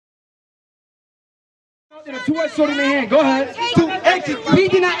A two-edged sword in their hand. Go ahead. We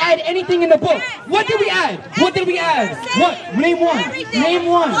did not add anything in the book. What did we add? What did we add? What? Name one. Name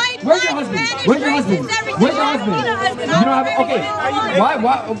one. Where's your husband? Where's your husband? Where's your husband? You don't have. Okay. Why?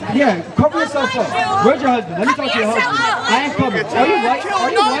 Yeah. Cover yourself up. Where's your husband? Let me talk to your husband. I ain't covered. Are you white?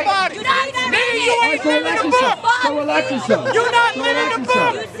 Are you white? You ain't living the book. So relax yourself. You're not living the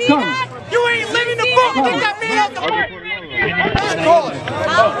book. Come. You ain't living the book. Get that man out the book.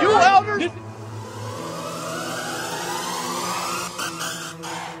 You elders.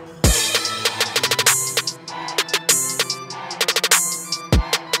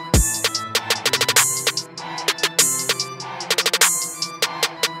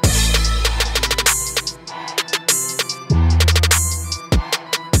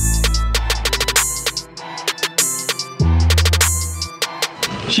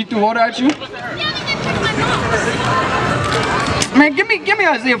 She threw water at you? Man, give me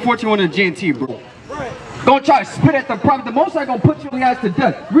Isaiah 14:1 in the GNT, bro. Don't try to spit at the prophet. The Most High gonna put your ass to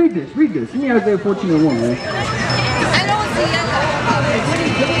death. Read this, read this. Give me Isaiah 14:1, man. I don't see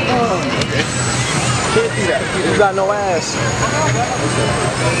Can't do that. You got no ass.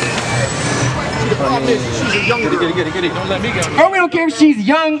 The problem is, she's a young girl. Get it. Don't let me go. Bro, we don't care if she's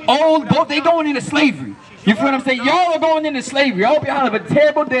young, old, both. They going into slavery. You feel what I'm saying? Y'all are going into slavery. I hope y'all have a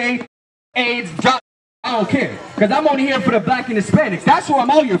terrible day. AIDS, drop. I don't care. Because I'm only here for the black and Hispanics. That's what I'm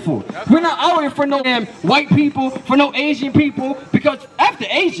out here for. We're not out here for no damn white people, for no Asian people. Because after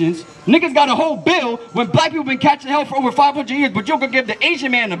Asians, niggas got a whole bill when black people been catching hell for over 500 years, but you're going to give the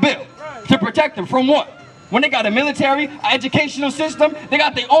Asian man a bill to protect them from what? When they got a military, an educational system, they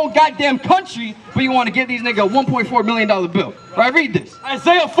got their own goddamn country, but you want to give these niggas a $1.4 million bill. Right, read this.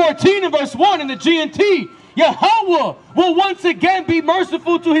 Isaiah 14 and verse 1 in the GNT. Yahweh will once again be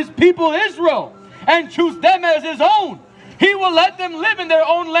merciful to his people Israel and choose them as his own. He will let them live in their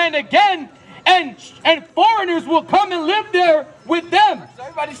own land again, and foreigners will come and live there with them. So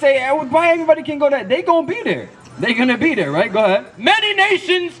everybody say, why everybody can go there? They gonna be there. They gonna be there, right? Go ahead. Many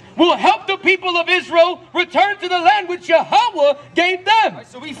nations will help the people of Israel return to the land which Yahweh gave them. Right,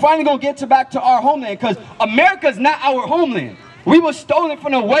 so we finally gonna get back to our homeland, because America's not our homeland. We were stolen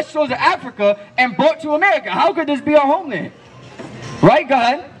from the west shores of Africa and brought to America. How could this be our homeland? Right, go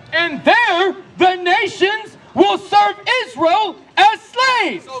ahead. And there the nations will serve Israel as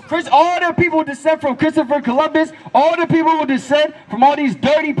slaves. So Chris, all the people who descend from Christopher Columbus, all the people who descend from all these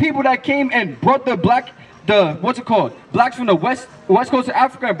dirty people that came and brought blacks from the west coast of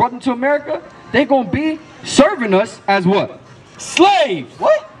Africa and brought them to America, they gonna be serving us as what? Slaves.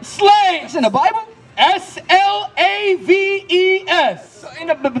 What? Slaves. It's in the Bible? S-L-A-V-E-S. In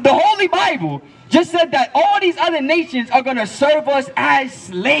the Holy Bible just said that all these other nations are going to serve us as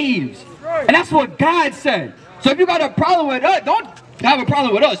slaves. Right. And that's what God said. So if you got a problem with us, don't have a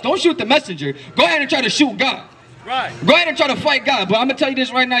problem with us. Don't shoot the messenger. Go ahead and try to shoot God. Right. Go ahead and try to fight God. But I'm going to tell you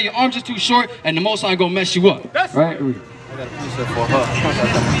this right now. Your arms is too short and the Most High going to mess you up. That's right.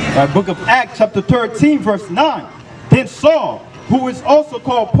 Book of Acts chapter 13 verse 9. Then Saul, who is also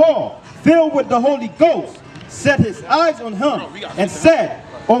called Paul, filled with the Holy Ghost, set his eyes on him and said,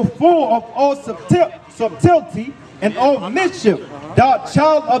 O full of all subtlety and all mischief, thou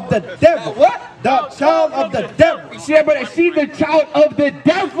child of the devil. What? Thou child of the devil. Yeah, but she's the child of the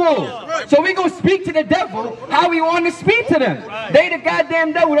devil. So we gonna speak to the devil how we want to speak to them. They the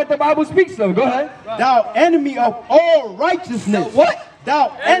goddamn devil that the Bible speaks of. Go ahead. Thou enemy of all righteousness. What?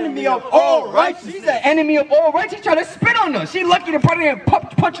 Thou enemy of all righteousness. She's the enemy of all righteousness. She's trying to spit on us. She's lucky to probably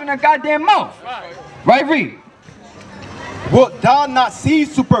punch in her goddamn mouth. Right, read. Wilt thou not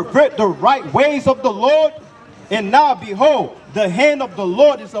cease to pervert the right ways of the Lord? And now behold, the hand of the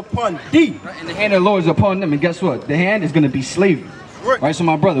Lord is upon thee. Right, and the hand of the Lord is upon them. And guess what? The hand is going to be slavery. Right, so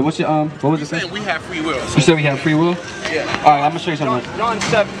my brother, what's your what was it saying? We have free will. You said we have free will? Yeah. All right, I'm gonna show you something. John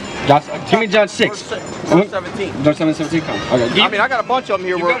 7. Give me John 6. John 17. John 17. Come. Okay. I mean, I got a bunch of them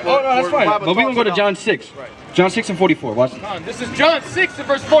here. Oh, no, that's fine. But we're gonna go to John 6. Right. John 6 and 44. Watch it. This is John 6 and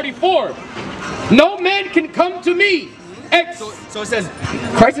verse 44. No man can come to me. So it says,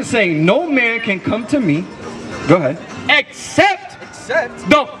 Christ is saying, no man can come to me. Go ahead. Except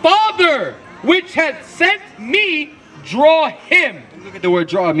the Father which hath sent me draw him. Look at the word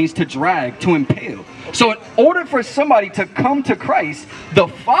draw. It means to drag, to impale. So in order for somebody to come to Christ, the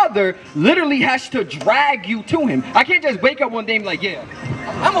Father literally has to drag you to him. I can't just wake up one day and be like, yeah,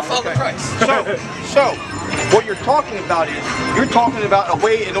 I'm a follower of Christ. So what you're talking about is, you're talking about a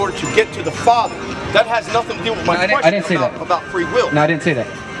way in order to get to the Father. That has nothing to do with my question I didn't say that. about free will. No, I didn't say that.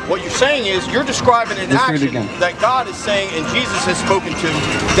 What you're saying is you're describing an action that God is saying and Jesus has spoken to,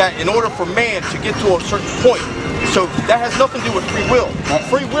 that in order for man to get to a certain point. So that has nothing to do with free will.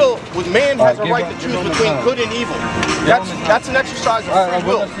 Free will, with man has a right to choose between good and evil. That's an exercise of free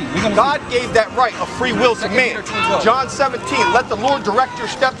will. God gave that right of free will to man. John 17, let the Lord direct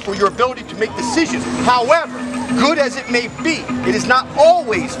your steps for your ability to make decisions. However, good as it may be, it is not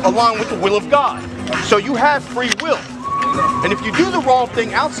always aligned with the will of God. So you have free will. And if you do the wrong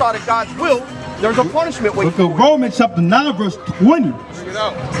thing outside of God's will, there's a punishment waiting for you. Look at Romans chapter 9 verse 20.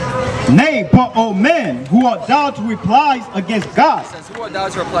 Nay, but O men who are thou to reply against God. It says, who are thou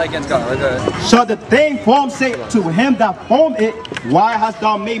to reply against God? Okay. Shall the thing formed say to him that formed it, why hast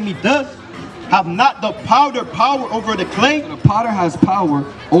thou made me thus? Have not the powder power over the clay? The potter has power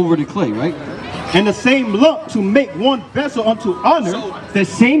over the clay, right? And the same lump to make one vessel unto honor. So the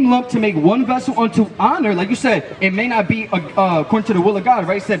same lump to make one vessel unto honor, like you said, it may not be according to the will of God,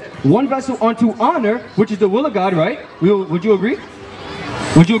 right? It said one vessel unto honor, which is the will of God, right? Would you agree?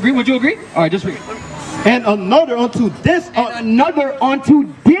 Would you agree? Would you agree? All right, just read. And another unto dishonor. And another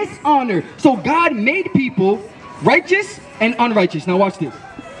unto dishonor. So God made people righteous and unrighteous. Now watch this.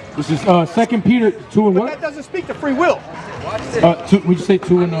 This is 2 Peter 2 and But what? that doesn't speak to free will. Would you say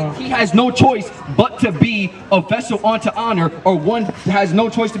 2 and He has no choice but to be a vessel unto honor, or one has no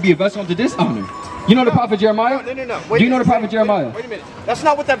choice to be a vessel unto dishonor. You know the prophet Jeremiah? No. Do you know the prophet Jeremiah? Wait a minute. That's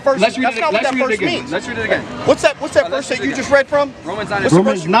not what that verse. Let's read that's it, not what let's that read it verse again. means. Let's read it again. What's that verse that you just read from? Romans 9.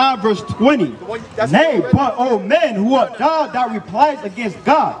 Romans 9 verse 20. Nay, but O men who are thou that replies against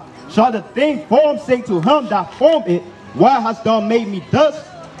God, shall the thing formed say to him that formed it, why hast thou made me thus?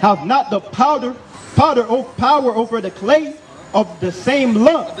 Have not the power over the clay of the same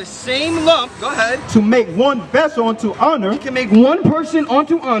lump. The same lump, go ahead. To make one vessel unto honor. He can make one person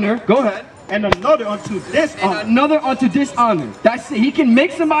unto honor, go ahead. And another unto dishonor. And another unto dishonor. That's it. He can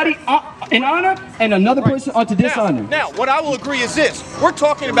make somebody in honor and another person unto dishonor. Now, what I will agree is this. We're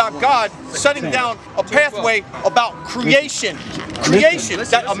talking about God setting down a pathway about creation. Creation.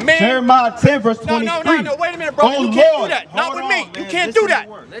 That a man... Jeremiah 10 verse 23. No, wait a minute, bro. You can't do that. Not with me. You can't do that.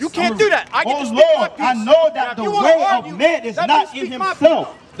 You can't do that. I get to speak my piece. I know that the way of man is not in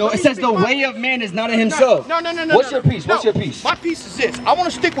himself. No, it says the way of man is not in himself. No. What's your piece? What's your piece? My piece is this. I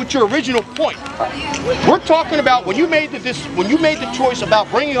want to stick with your original point. We're talking about when you made the choice about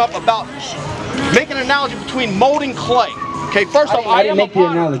bringing up about making an analogy between molding clay. Okay, first off, I didn't make the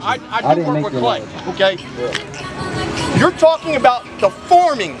analogy. I do work with clay. Okay. You're talking about the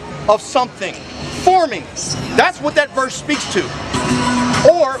forming of something. Forming. That's what that verse speaks to.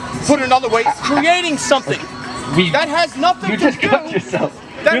 Or put another way, creating something. That has nothing to do. You just cut yourself.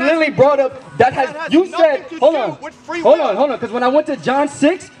 You literally brought up that has you said, hold on, because when I went to John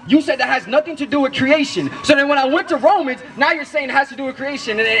 6, you said that has nothing to do with creation. So then when I went to Romans, now you're saying it has to do with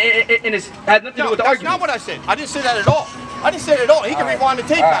creation and it has nothing to do with the argument. That's not what I said. I didn't say that at all. I didn't say that at all. He can rewind the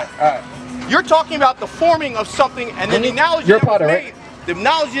tape back. You're talking about the forming of something, and then the analogy the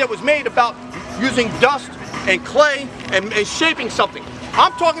analogy that was made about using dust and clay and shaping something.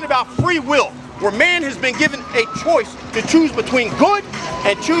 I'm talking about free will, where man has been given a choice to choose between good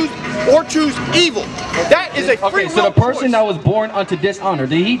and choose evil. That is a free will so the person that was born unto dishonor,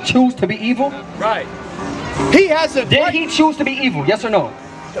 did he choose to be evil? Right. He has a Did he choose to be evil? Yes or no?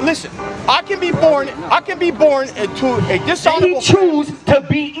 Listen, I can be born into a dishonorable. Did he choose to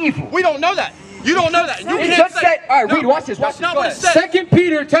be evil? We don't know that. You don't know that. You It can't just say. said, all right, read, watch this. That's not what it said. 2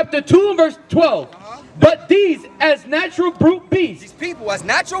 Peter chapter 2 and verse 12. But these, as natural brute beasts, These people, as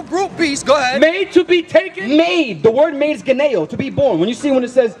natural brute beasts, go ahead. made to be taken. Made. The word made is geneo, to be born. When you see when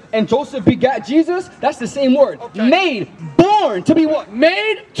it says, and Joseph begat Jesus, that's the same word. Okay. Made, born, to be what?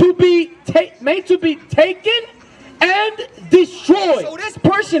 Made to be taken and destroyed. So this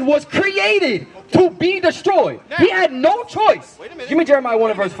person was created to be destroyed. Now, he had no choice. Wait a minute. Give me Jeremiah 1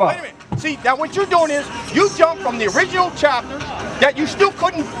 and verse 5. Wait a minute. See, now what you're doing is you jump from the original chapter that you still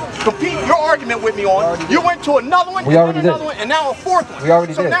couldn't compete your argument with me on. You went to another one, another one, and now a fourth one. We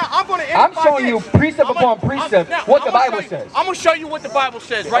already so did. now I'm going to I'm showing you precept upon precept what the Bible says. I'm going to show you what the Bible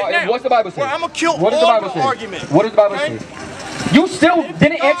says right now. What's the Bible say? Well, I'm going to kill what does the all Bible the say? argument. What does the Bible okay? say? You still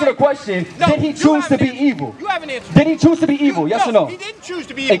didn't answer the question, did he choose to be evil? You haven't answered. Did he choose to be evil, yes or no? He didn't choose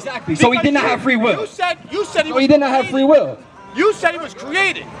to be evil. Exactly, so he did not have free will. You said he was So he did not have free will. You said he was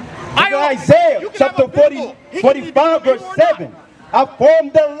created. Isaiah chapter 45 verse 7. I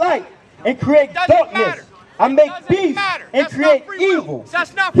formed the light and create darkness. I make peace and create evil.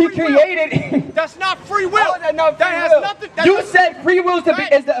 That's not He free will. created. That's not free will. How is that not free has will? nothing. You said free will is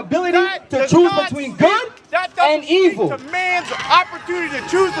the ability to choose between good and evil. To man's opportunity to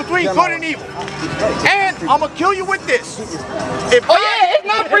choose between good and evil. And I'm gonna kill you with this. If Oh yeah, it's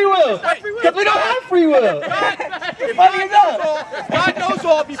not free will. will. Because we don't have free will. If God knows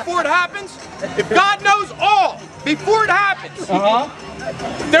all before it happens, if God knows all before it happens,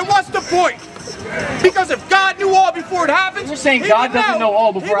 then what's the point? Because if God knew all before it happens, you're saying God doesn't know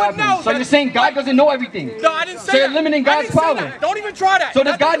all before it happens. So you're saying God doesn't know everything. No, I didn't say that. So you're limiting God's power. Don't even try that. So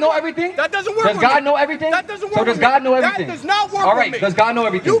does God know everything? That doesn't work. Does God know everything? That doesn't work. So does God know everything? That does not work. All right. With me. Does God know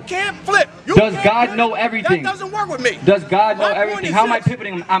everything? You can't flip. Does God know everything? That doesn't work with me. Does God know everything? How am I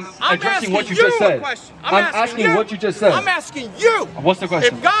pivoting? I'm addressing what you just said. I'm asking what you just said. I'm asking you. What's the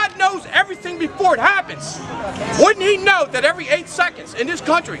question? If God knows everything before it happens, wouldn't He know that every 8 seconds in this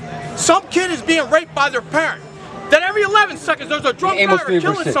country, some kid is being raped by their parent? That every 11 seconds there's a drunk driver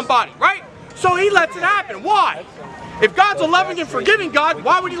killing somebody, right? So He lets it happen. Why? If God's a loving and forgiving God,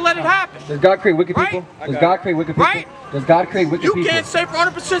 why would He let it happen? Does God create wicked people? Does God create wicked people? Right? Does God create wicked people? You can't say for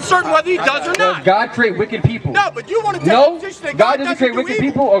 100% certain whether He does or not. Does God create wicked people? No, but you want to take the position that God doesn't create wicked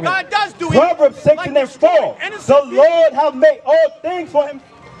people? Okay. God does do evil. Proverbs 16:4. The Lord hath made all things for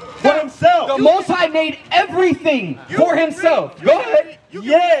Himself. The Most High made everything for Himself. Go ahead.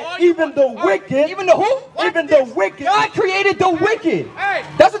 Yeah, even the wicked. Even the who? Even the wicked. God created the wicked.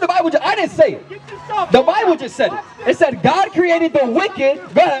 That's what the Bible just, I didn't say it. The Bible just said it. It said God created the wicked.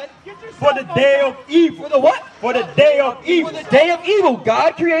 Go ahead. For the day of evil. For the what? For the day of evil. For the day of evil.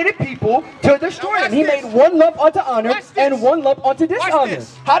 God created people to destroy them. He made one lump unto honor and one lump unto dishonor.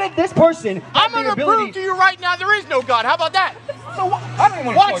 How did this person I'm going to prove to you right now there is no God. How about that? So I don't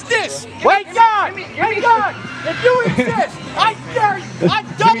even watch this. Hey God, hey God, if you exist, I dare you. I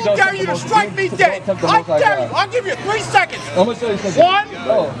double dare you to strike me dead. I dare you. I'll give you 3 seconds. I'm gonna show you something. 1.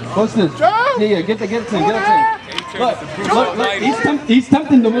 Oh, what's this? 2. Yeah, get it to him, get it to him. Look, he's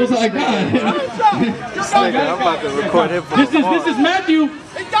tempting the Most High God. I'm about to record him for This is Matthew.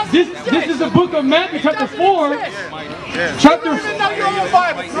 This is the book of Matthew, chapter 4. Chapter 4.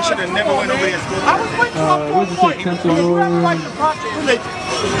 You should have never went over there. I was waiting for a point. You have the right to practice religion.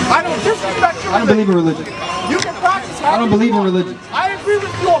 I don't disrespect your religion. I don't believe in religion. You can practice I don't believe in religion. I agree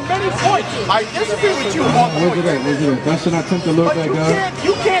with you on many points. I disagree with you on points. Where's it at? Thou shalt not tempt the Lord thy God.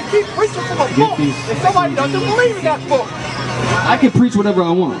 You can't keep preaching from a book if somebody doesn't believe in that book. I can preach whatever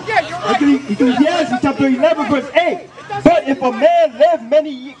I want. Yeah, you're right. Ecclesiastes chapter 11 verse 8. But if a man live many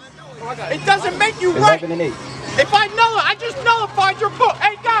years, it doesn't make you right. If I know it, I just nullified your book.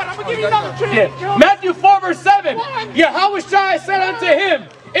 Hey God, I'm gonna give you another chance. Yeah. Matthew 4 verse 7. Yahushua said unto him,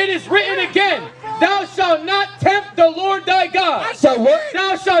 it is written again, thou shalt not tempt the Lord thy God. So what?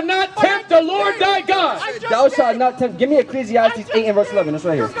 Thou shalt not tempt the Lord thy God. Thou shalt not tempt. Give me Ecclesiastes 8 and verse 11. That's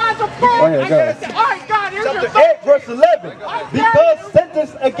right here. You guys are fraud. Go ahead. All right, God, here's your chapter 8 verse 11. Because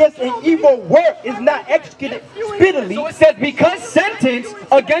sentence against an evil work is not executed speedily. So it says, because sentence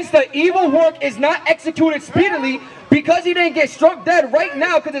against the evil work is not executed speedily, because he didn't get struck dead right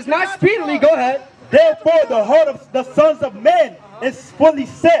now, because it's not speedily. Go ahead. Therefore the heart of the sons of men is fully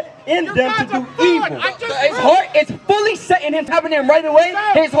set in them to do evil. His heart is fully set in him, happening him right away.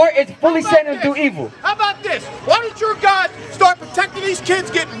 His heart is fully set in him to do evil. How about this? Why don't your God start protecting these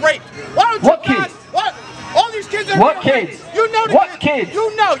kids getting raped? Why don't what your God, kids? What? All these kids are what kids? You know the what kids?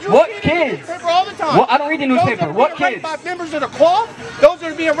 You know. You what read kids? The newspaper all the time. Well, I don't read the newspaper. What kids? Those are being raped by members of the cloth. Those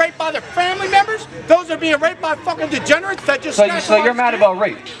that are being raped by their family members. Those that are being raped by fucking degenerates that just. So you're mad about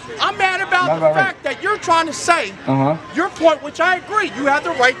rape? I'm mad about the fact that you're trying to say your point, which I agree. You have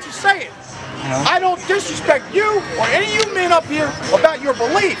the right to say it. I don't disrespect you or any of you men up here about your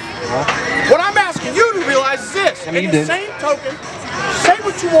belief. What I'm asking you to realize is this. In the same token, say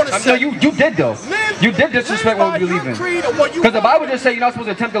what you want to say. No, you did though. You did disrespect what we believe in. Because the Bible just says you're not supposed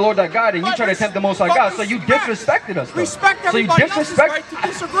to tempt the Lord thy God, and you try to tempt the Most High God. So you disrespected us. Respect everybody else's right to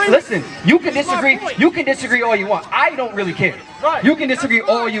disagree. Listen, you can disagree. You can disagree all you want. I don't really care. You can disagree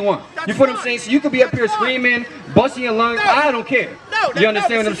all you want. You feel what I'm saying? So you could be up here screaming, busting your lungs. I don't care. You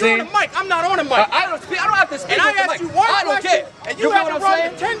understand what I'm saying? I'm not on a mic. I don't have to speak. And I asked you one question, and you have to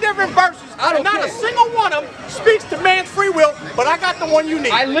run 10 different verses, and not a single one of them speaks to man's free will, but I got the one you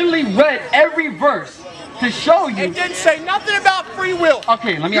need. I literally read every verse to show you. It didn't say nothing about free will.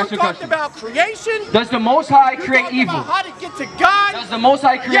 Okay, let me ask you a question. You talked about creation. Does the Most High create evil? About how to get to God. Does the Most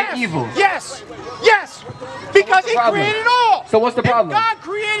High create evil? Yes. Yes. Because He created all. So what's the problem? If God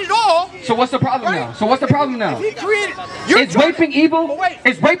created all, So what's the problem now? So what's the problem now? He created. Is raping evil?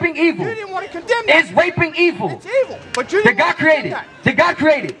 Is raping evil? You didn't want to condemn that. Is raping evil? It's evil. But you Did God create it? Did God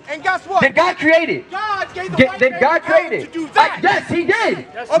create it? And guess what? Did God create it? God gave the Did God create it? to do that. Yes, He did.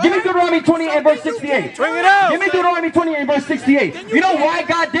 Give me Deuteronomy 28 and verse 68. Bring it out. Give me Deuteronomy 28 and verse 68. You know why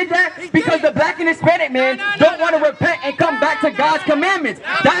God did that? Because the black and Hispanic man don't want to repent and come back to God's commandments.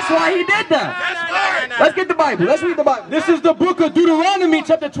 That's why He did that. Let's get the Bible. Let's read the Bible. This is the book of Deuteronomy,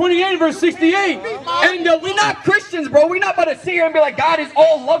 chapter 28, verse 68. And we're not Christians, bro. We're not about to sit here and be like, God is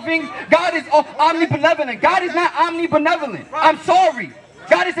all loving. God is all omnibenevolent. God is not omnibenevolent. I'm sorry.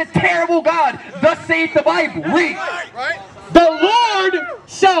 God is a terrible God. Thus saith the Bible. Read. The Lord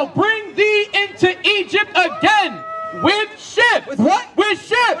shall bring thee into Egypt again with ships. With what? With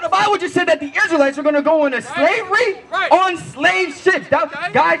ships. The Bible just said that the Israelites are going to go into slavery on slave ships.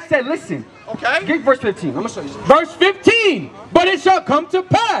 God said, listen. Okay. Give verse 15. I'm going to show you. Verse 15. But it shall come to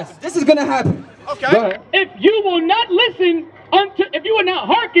pass. This is going to happen. Okay. Go ahead. If you will not listen if you will not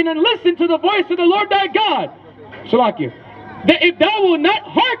hearken and listen to the voice of the Lord thy God, Shalakia, that if thou wilt not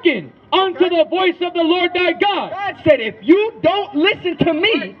hearken unto the voice of the Lord thy God, God said, if you don't listen to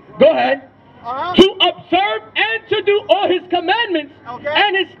me, go ahead. to observe and to do all his commandments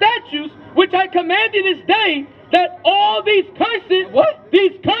and his statutes, which I command thee this day, that all these curses,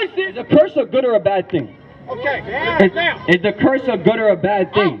 these curses, Is a curse a good or a bad thing? Okay. Is the curse a good or a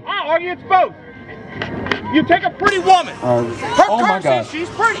bad thing? I'll argue it's both. You take a pretty woman. Her oh my curse God. is she's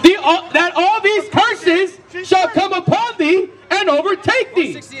pretty. that all these curses shall come upon thee and overtake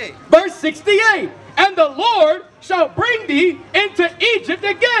thee. Verse 68. And the Lord shall bring thee into Egypt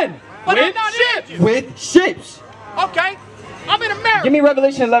again But I'm with not ships. Egypt. With ships. Okay. I'm in America. Give me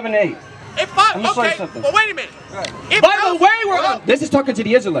Revelation 11:8. If I, I'm gonna show you okay, something. well, wait a minute. If By the way, hold on. This is talking to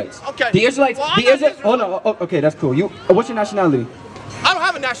the Israelites. Okay. The Israelites. Well, I'm the not Israelites. Hold on. Oh, okay, that's cool. What's your nationality? I don't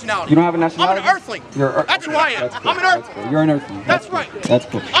have a nationality. You don't have a nationality? I'm an earthling. That's who I am. That's cool. I'm an That's earthling. cool. You're an earthling. That's right. That's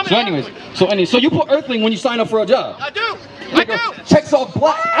cool. I'm So an anyways, so you put earthling when you sign up for a job. I do. I do. Checks off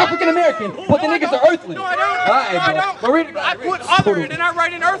black, African American, but the No, I niggas don't. are earthling. No, I don't. All right, No, I bro. don't. But read it. I put other and then I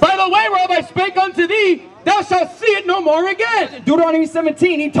write in earthling. By the way, whereof I spake unto thee, thou shalt see it no more again. Deuteronomy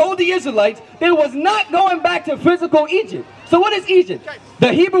 17, he told the Israelites they was not going back to physical Egypt. So what is Egypt?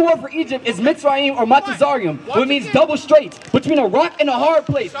 The Hebrew word for Egypt is Mitzrayim or Matazarium, which means double straits, between a rock and a hard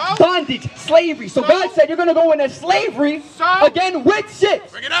place, bondage, slavery. So God said you're going to go into slavery again with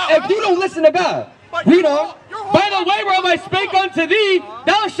ships if you don't listen to God. Read on. By the way, whereof I spake unto thee,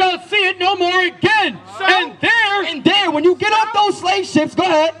 thou shalt see it no more again. And there, when you get off those slave ships, go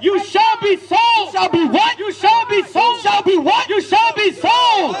ahead. you shall be sold. Shall be what? You shall be sold. Shall be what? You shall be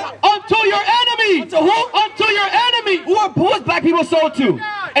sold unto your enemy. Unto who? Unto your enemy. Who is black people sold to?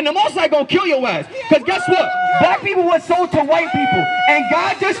 And the Most High gonna kill your ass. Because guess what? Black people was sold to white people. And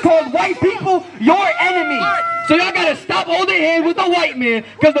God just called white people your enemy. So y'all gotta stop holding hands with the white man,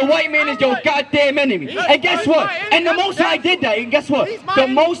 because the white man is your goddamn enemy. And guess what? And the Most High did that. And guess what? The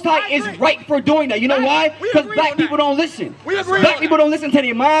Most High is right for doing that. You know why? Because black people don't listen. Black people don't listen to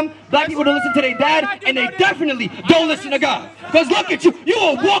their mom. Black people don't listen to their dad. And they definitely don't listen to God. Because look at you. You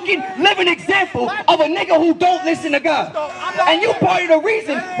a walking, living example of a nigga who don't listen to God. And you part of the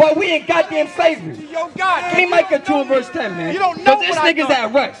reason why we in goddamn slavery. Give me Micah 2 and verse 10, man. You don't know because this what I nigga's know.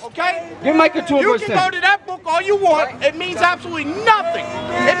 at rest. Okay? Give me Micah 2 and You verse can 10. go to that book all you want. It means absolutely nothing.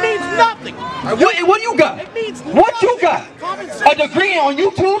 It means nothing. What do you got? It means What you got? Common A sense. degree on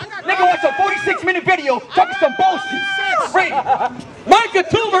YouTube? Nigga watch a 46-minute video talking some bullshit. Read. Micah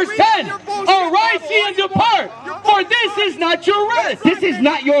 2 verse 10. Arise ye and depart, for this is not your rest. This is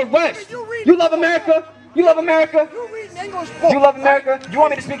not your rest. You love America? You love America? You read an English book. You love America? You want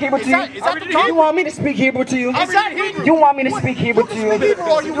me to speak Hebrew to you? Is that the tongue? You want me to speak Hebrew to you? Is that Hebrew? You want me to speak Hebrew to you? Hebrew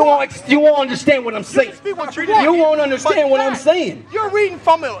all you You won't understand what I'm saying. Speak what you want. You won't understand what I'm saying. You're reading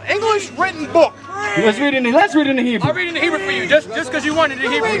from an English written book. Let's read in the Hebrew. I'll read in the Hebrew for you, just because you wanted the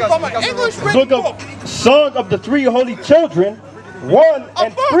You're Hebrew. reading from an English written Book book. of Song of the Three Holy Children, 1 A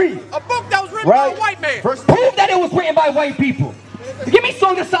and book. 3. A book that was written by a Right. white man. Prove that it was written by white people. Give me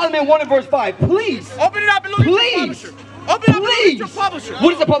Song of Solomon 1 and verse 5, please. Open it up and look at your Please. publisher. Open it up and look at Please. your publisher.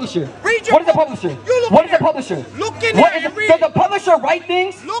 What is a publisher? Read your What is a book. publisher? You look What in is a there. publisher? Look in What there is and read does the it. publisher write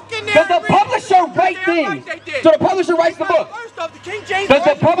things? Look in there Does the and read it. publisher You're write damn right things? they did. So the publisher writes the book. First off, the King James Does the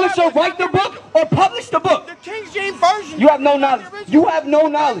Version of publisher Bible is write the not book or publish the book? The King James Version. You have no knowledge. You have no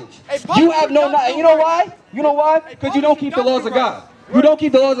knowledge. You have no knowledge. You know why? You know why? Because you don't keep the laws of God. You don't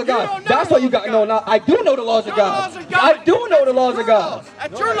keep the laws of God. don't know That's the why you laws got of no God. knowledge. I do know the laws of Your God. laws of God. I do know the laws of Your God. laws.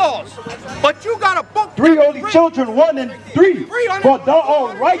 That's your laws. But you got a book. Three that's holy written- children, 1 and 3. 300 For thou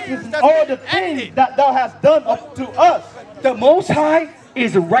art righteous in That's all the edited. things that thou hast done up to us. The Most High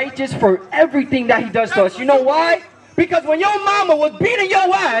is righteous for everything that he does to us. You know why? Because when your mama was beating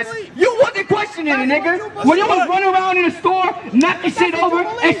your ass, you wasn't questioning it, nigga. When you was running around in the store, knocking shit over,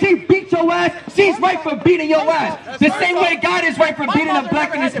 and she beat your ass, she's right for beating your ass. The same way God is right for beating a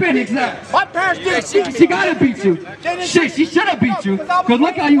black and Hispanic ass. My parents didn't beat me. She gotta beat you. Shit, she should have beat you. Because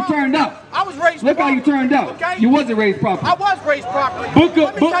look how you turned out. I was raised Look how you turned out. You wasn't raised properly. I was raised properly.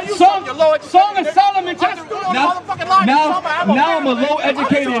 Song of Solomon chapter. Now I'm a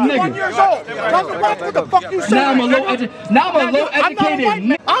low-educated nigga. Now I'm a low-educated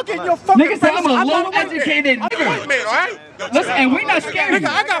nigga. I'll get your fucking Nigga say I'm a low-educated nigga. Listen, and we not scared. Nigga,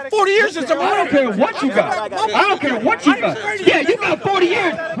 I got 40 years as a I don't care what you got. I don't care what you got. Yeah, you got 40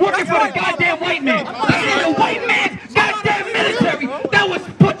 years working for the goddamn white man. The white man's goddamn military. That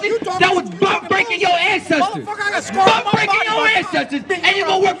was butt breaking your ancestors. Butt breaking your ancestors. And you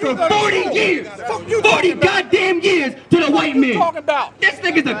gonna work for 40 years. 40 goddamn years to the white man. This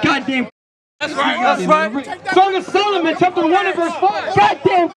nigga's a goddamn. That's right. Song of Solomon chapter 1 and verse 5.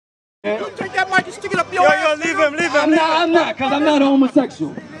 Goddamn. You take that mic and stick it up your ass. Leave him. I'm not, because I'm not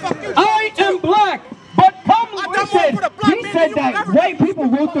homosexual. I am black, but comely. He said that white people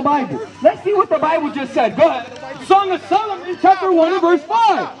wrote the Bible. Let's see what the Bible just said. Go ahead. Song of Solomon chapter 1 and verse 5.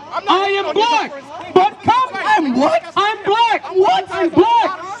 I am black, but comely. I'm what? I'm black. What? I'm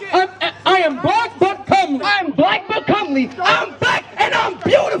black. I am black, but comely. I'm black but comely. I'm black and I'm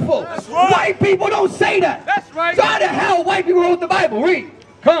beautiful. White people don't say that. That's right. So how the hell white people wrote the Bible? Read.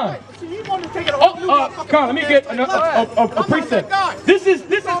 Come. Come, let me get a precept. This is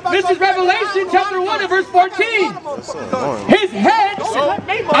Revelation chapter 1 and verse 14. His head.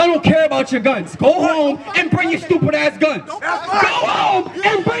 I don't care about your guns. Go home and bring your stupid ass guns. Go home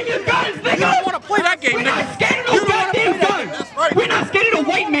and bring your guns, nigga. You don't want to play that game, We're not nigga. scared of no goddamn guns. We're not scared of the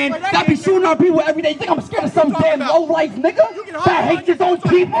white man that be shooting our people every day. You think I'm scared of some damn low life nigga that hates his own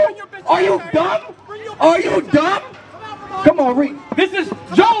people? Are you dumb? Are you dumb? Come on, read. This is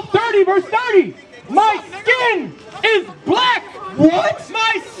Job 30 verse 30. My skin is black. What?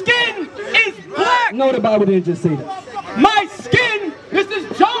 My skin is black. No, the Bible didn't just say that. My skin. This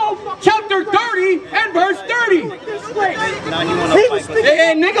is Job chapter 30 and verse 30.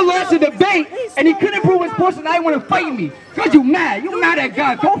 And nigga lost a debate and he couldn't prove his person. Now he want to fight me. Cause you mad. You mad at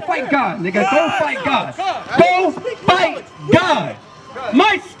God. Go fight God, nigga. Go fight God. Go fight God.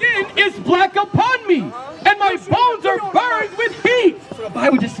 My skin is black upon me, and my bones are burned with heat. The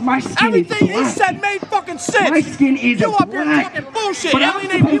Bible just, my skin Everything is black. he said made fucking sense. My skin is You up here black. talking bullshit. But I'm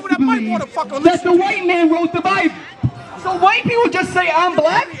Alienating people supposed that to might believe want to fucking that the listen. white man wrote the Bible. So white people just say I'm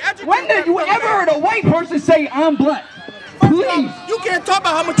black? When did you ever heard a white person say I'm black? Please. You can't talk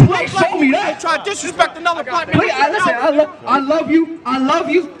about how much you love Please black show me people that. and try to disrespect another black man. Please, listen, I love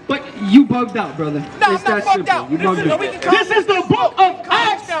you, but you bugged out, brother. No, I'm It's not that fucked out. simple. You bugged out. This is the book of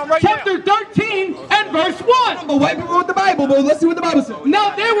Acts chapter 13 and verse 1. But white people wrote the Bible, but let's see what the Bible says.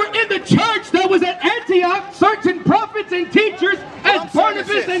 Now there were in the church that was at Antioch certain prophets and teachers as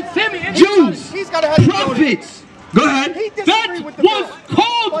Barnabas and Simeon. Jews, He's got to have prophets. Go ahead. He That disagreed with the was girl,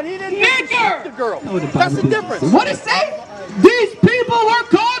 called but he didn't disrespect the nigger. girl. No, the Bible That's the didn't. difference. What it say? These people were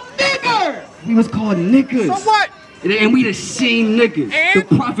called niggers. We was called niggas. So what? And we the same niggas. And?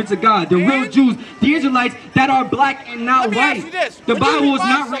 The prophets of God, the real Jews, the Israelites that are black and not Let me white. ask you this. The When you Bible was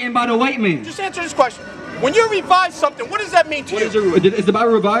revise not written by the white man. Just answer this question. When you revise something, what does that mean to you? Is the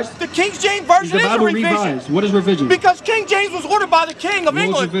Bible revised? The King James Is Version the is a Bible revision. revised? What is revision? Because King James was ordered by the King of What was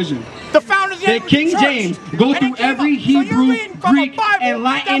England. revision? The founder of the The Anglican King Church. James go And through it came every up. So you're Hebrew, reading from Greek, a Bible and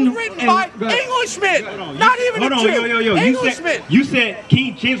Latin. that was written by Englishmen. Not even a Hold on, Jew. yo. Englishmen. You said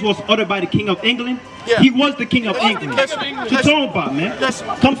King James was uttered by the King of England? Yeah. He was the King of England. Listen, What you talking about, man? Listen.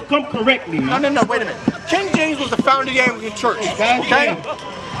 Come correctly, man. No, wait a minute. King James was the founder of the Anglican Church. Okay?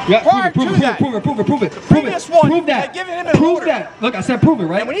 Yeah, Prior prove to it, that, prove it. previous one Prove had that. given him an Prove order. that. Look, I said prove it,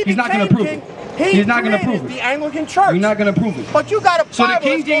 right? And when he He's not became gonna prove king, it. He's not gonna created prove the it. Anglican Church. You're not gonna prove it. But you got a So the Bible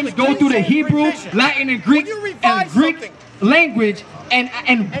King that's James called go through the King James Hebrew, revision. Latin, and Greek, When you revise and Greek something- language, and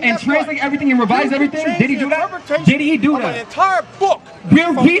guess translate what? everything and revise You everything. change Did he the do that? interpretation Did he do of An that? entire book. We're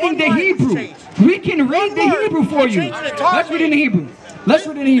from reading one the line was Hebrew. changed. We can read the One word Hebrew for you. changed an entire Let's read in the Hebrew. Let's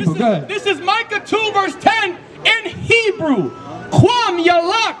read in the Hebrew. Go ahead. This is Micah 2 verse 10 in Hebrew. Kwam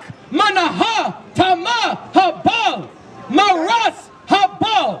yalak manaha tama habal maras habal.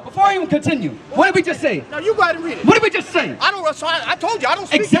 Paul, before I even continue, what did we just say? Now you go ahead and read it. What did we just say? I don't. So I told you I don't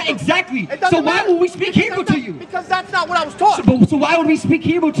speak Hebrew. Exactly. It doesn't So why matter. would we speak Hebrew to you? Because that's not what I was taught. So why would we speak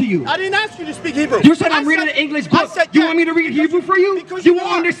Hebrew to you? I didn't ask you to speak Hebrew. You said I'm reading an English book. You want me to read Hebrew for you? Because You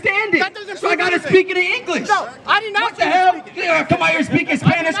won't understand That it. doesn't So I prove gotta anything. speak it in English. No, I didn't ask What the you hell? to speak it. Yeah, come out here speaking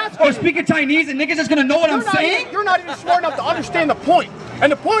Spanish or speaking Chinese and niggas just gonna know what I'm saying? You're not even smart enough to understand the point.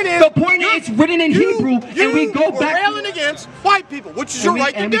 And the point is, It's written in Hebrew, and we go back to railing against white people, which is your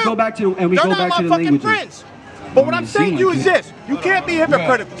right to do. And we go back to They're not my fucking friends. But what I'm saying to you is this: you can't be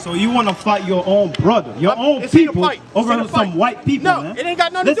hypocritical. So you want to fight your own brother, your own people over some white people, no, man? It ain't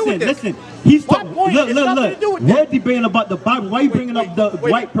got nothing to do with this. Listen, he's talking. point is nothing to do with this. We're debating about the Bible. Why are you bringing up the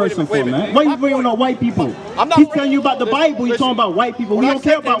white person for, man? Why are you bringing up white people? I'm not He's telling you about the listen, Bible. You're talking about white people. We what I don't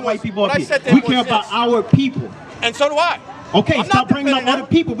care said then about white was- people what up I here. said then We was care this. about our people. And so do I. Okay, I'm stop not bringing up defending other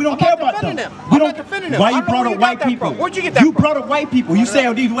people. We don't them. care I'm not about them. defending them. We I'm don't. not defending them. Why I you don't know brought where up you got white that people? from. Where'd you get that You from? brought up white people. You say,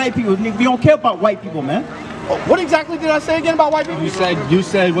 oh, these white people. Nigga, we don't care about white people, man. What exactly did I say again about white people? You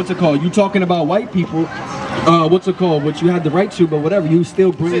said, what's it called? You talking about white people, what's it called? Which you had the right to, but whatever, you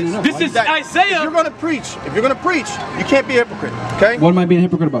still bringing it up. This is Isaiah. If you're gonna preach, you can't be a hypocrite, okay? What am I being a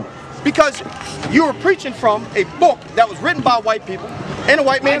hypocrite about? Because you were preaching from a book that was written by white people in a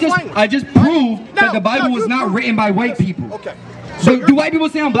white man's language. I just proved that the Bible was you not proved- written by white people. Okay. So do white people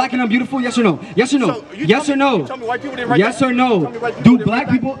say I'm black and I'm beautiful? Yes or no? Yes or no? So you Yes tell or me- no? you tell me white people didn't write Yes that? or You tell no? me white people Do didn't black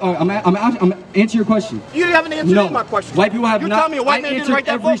write people? I'm answer your question. You haven't answered No. any of my questions. White people have You're not. telling me a white I man didn't answered write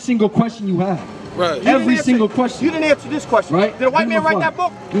that every book? single question you have. Right. Every single question. You didn't answer this question. Right? Did a white Give me man write flyer. that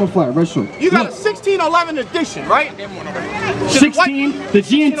book? Give me a flyer, right sure. You got Look, a 1611 edition, right? 16, the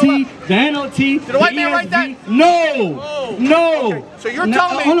GNT, the NLT, Did a white man write that? No, no. Okay, so you're Now,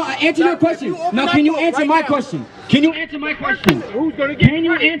 telling me hold on, I answered your that question. if you open Now, that can you book answer right my now- question? Can you answer my question? Who's going to get Can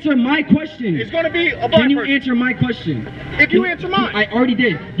you answer my question? It's going to be a black Can you person. answer my question? If you answer mine. I already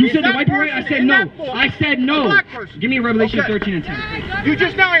did. You Is said the that white people right? I person said in no. that book I said a no. black person? Give me Revelation Okay. 13 and 10. You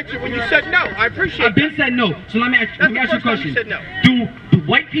just now answered when you said no. I appreciate I've been said no. So let me ask you a the first time question. you said no. Do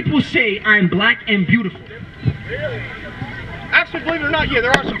white people say I'm black and beautiful? Actually, believe it or not, yeah,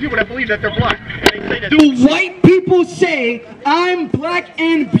 there are some people that believe that they're black. And they say that. Do white people say I'm black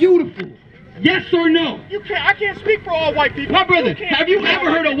and beautiful? Yes or no? I can't speak for all white people. My brother, can't have you speak for ever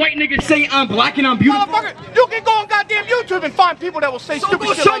all heard a white nigga say I'm black and I'm beautiful? Motherfucker, you can go on goddamn YouTube and find people that will say So stupid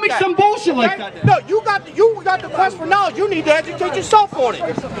go shit show like me that. some bullshit like Okay? that then. No, you got the quest for knowledge. You need to educate yourself on it.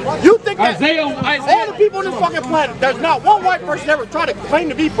 You think that all the people on this fucking planet, there's not one white person ever tried to claim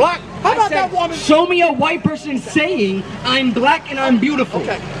to be black? How about that woman? Show me a white person saying I'm black and I'm beautiful.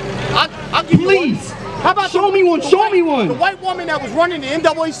 Okay, I'll give Please. you one. How about Show me one, show me one. The white woman that was running the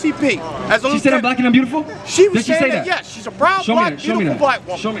NAACP as a She said I'm black and I'm beautiful? She was Did she saying say that, that? yes, she's a proud, Show me black, that, show me beautiful that. black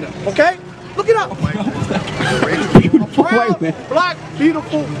woman. Show me that. Okay? Look it up. Beautiful Proud, white man. black,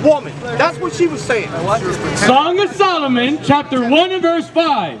 beautiful woman. That's what she was saying. Song of Solomon, chapter 1 and verse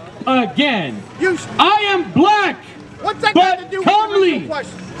 5. Again, I am black, What's that got to but do with the comely. original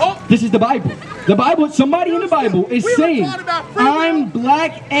question? This is the Bible. The Bible, somebody in the Bible is We were saying, taught about free will. I'm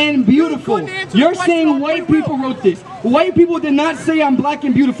black and beautiful. couldn't answer the You're question saying on white free will. people wrote this. White people did not say I'm black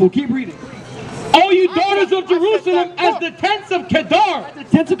and beautiful. Keep reading. O you daughters of Jerusalem, as the tents of Kedar, The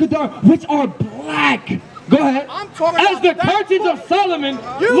tents of Kedar, which are black. Go ahead. I'm talking as about the that curtains book. of Solomon,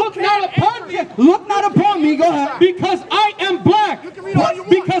 You look can't not upon answer me, Look not upon me. Go ahead. because I am black. You can read all you want.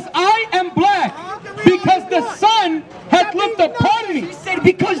 Because I am black. Because the sun hath looked upon me. He said,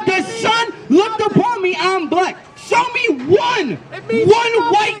 because the sun looked upon me, I'm black. Show me one means nothing.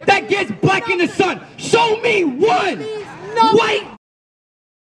 white that gets black in the sun. Show me one nothing. white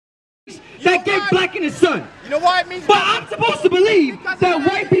that get black in the sun. You know why it means But I'm supposed to believe that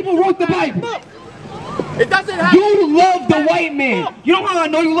white people wrote the Bible. It doesn't have You love the white man. You know how I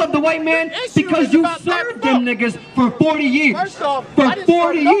know you love the white man? The issue Because is you about that served them book. niggas for 40 years. First off, For I didn't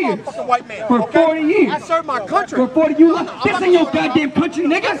 40 serve no years. motherfucking white man. For okay? 40 years. I served my country. For 40, you love. I'm This not ain't your gonna- goddamn country, I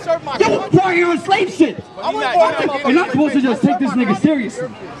nigga. served my Yo, country. why you on slave shit? I wasn't born in that You're not supposed to just take this nigga seriously.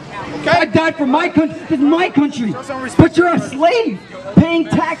 I died for my country. This is my country. But you're a slave, paying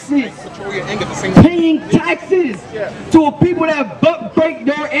taxes. Paying taxes to a people that butt break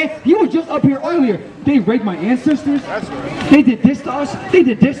their ass. You were just up here earlier. They raped my ancestors. They did this to us. They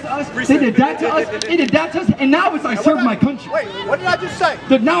did this to us. They did that to us. They did that to us. And now it's I serve my country. Wait, what did I just say?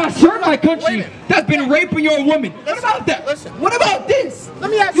 Now I serve my Wait a country minute. that's been raping your woman. What Listen, about that? listen. What about this?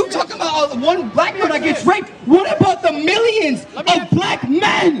 Let me ask You you this. talking about one black girl that ask you gets this. raped? What about the millions Let me of ask- black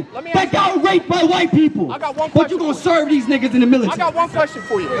men Let me that ask got raped by white people? I got one But you question gonna for serve these niggas in the I military? got one question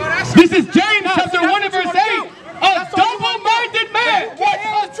for you. This is James No, chapter see, 1 and that's verse what 8. you wanna do. A That's what you wanna do. double-minded man. What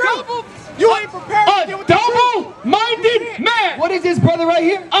is the truth? You ain't prepared to deal A with the truth. double-minded man. What is this brother right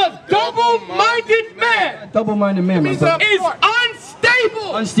here? A double-minded man. Double-minded man, my brother. Is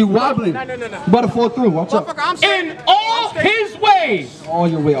unstable. Unstable, wobbling. No. About to fall through. Watch out. Motherfucker, I'm saying In all his ways. All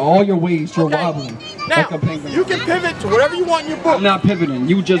your ways, you're wobbling. Now, Like a penguin. you can pivot to whatever you want in your book. I'm not pivoting.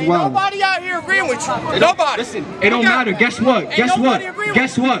 You just Ain't wobbling. nobody out here agreeing with you. Nobody. Listen, it don't matter. Guess what? Ain't Guess nobody what? agree with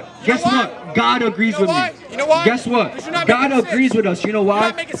Guess you. what? You know Guess why? what? God agrees You know with why? me. You know why? Guess what? Because you're not God making agrees sense. with us. You know You're why?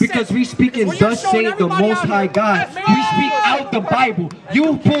 not making Because sense. we speak in Because when thus you're showing saith the everybody Most out High here, God. that's We making speak sense. out the Bible.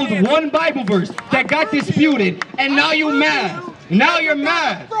 You pulled one Bible verse that got disputed, and now you mad. Now you're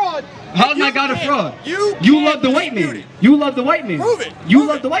mad. How's my God a fraud? You love the white man. You love the white man. Prove it. You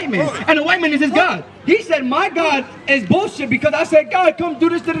love the white man. Prove it. And the white man is his God. He said, my God is bullshit because I said, God, come do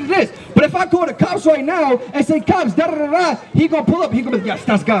this, this. But if I call the cops right now and say, cops, da-da-da-da, he gonna pull up. He gonna be, yes,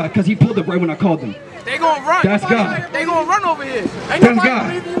 that's God, because he pulled up right when I called him. They gonna run. That's God. They gonna run over here. Ain't That's nobody God.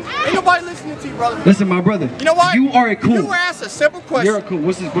 believing you. Ain't nobody listening to you, brother. Listen, my brother. You know what? You are a coon. You were asked a simple question. You're a coon.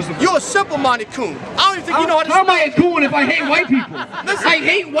 What's the You're a simple-minded coon. I don't even think you know how to How am I a coon if I hate white people? Listen, I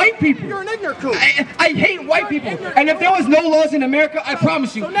hate white people. You're an ignorant coon. I hate white people. And if there was no laws in America, I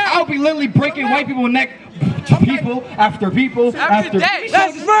promise you, I'll be literally breaking white people's neck. People after people after day.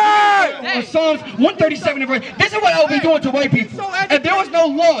 That's right. Psalms 137 verse. This is what I'll be doing to white people. If there was no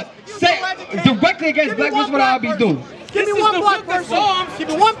laws set directly against black, this is what I'll be doing. Give me one black person. Give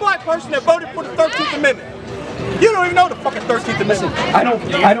me one black person that voted for the 13th Amendment. You don't even know the fucking 13th Amendment. I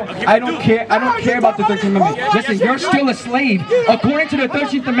don't care about the 13th Amendment. Listen, you're still a slave. According to the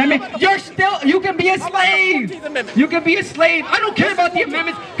 13th Amendment, you can be a slave. You can be a slave. I don't care about the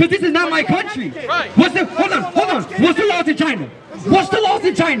amendments because this is not my country. Hold on. What's the laws in China? What's the laws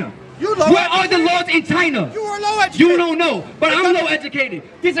in China? Where are the laws in China? You are low educated. You don't know, but I'm low educated.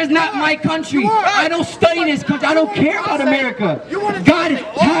 This is not my country. I don't study this country. I don't care about America.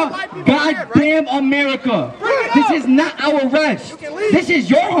 Goddamn America. This is not our rest. This is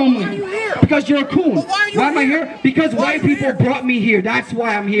your homeland. Because you're a coon. Why am I here? Because white people brought me here. That's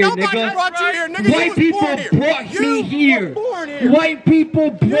why I'm here, nigga. Nobody brought you here, nigga. White people brought me here. White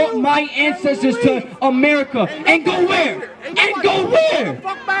people brought my ancestors to America. And go where? And go where?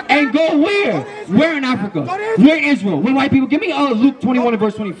 And go where? Where in Africa? Where in Israel? When white people, give me Luke 21 and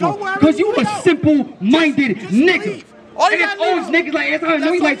verse 24. Because you a simple-minded nigga. And it's always niggas like, that's how I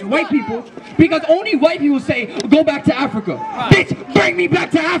know he likes white people. Because only white people say, go back to Africa. Bitch, bring me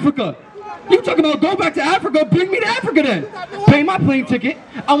back to Africa. You talking about go back to Africa, bring me to Africa then. Pay my plane ticket.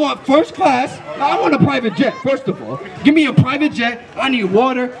 I want first class. I want a private jet, first of all. Give me a private jet. I need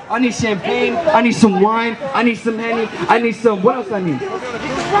water. I need champagne. I need some wine. I need some Henny. I need some, what else I need?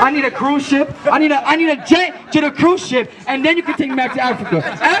 I need a cruise ship. I need a jet to the cruise ship. And then you can take me back to Africa.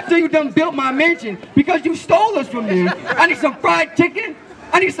 After you done built my mansion, because you stole us from there, I need some fried chicken.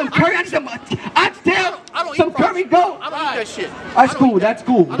 I need some curry. I need some oxtail, some curry goat. I don't eat that shit. That's cool. That's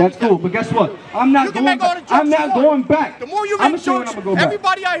cool. That's cool. But guess what? I'm not going back. I'm not going back. The more you I'm make sure jokes, I'm gonna go back.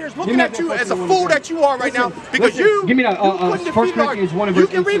 everybody out here is looking at you as a fool that you are right now because you. Give me that. First Corinthians 1 and verse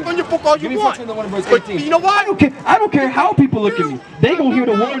 18. You can read from your book all you want. Give me 1 and verse But 18. you know what? I don't care how people look at me. They gonna hear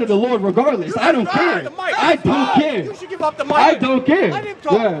the word of the Lord regardless. I don't care. I don't care. You should give up the mic. I don't care. Let him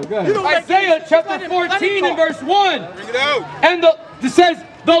talk. Yeah. Isaiah chapter 14 and verse 1. Bring it out. And it says,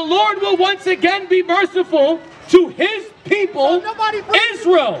 the Lord will once again be merciful to his people,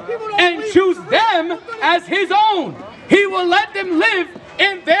 Israel, and choose them as his own. He will let them live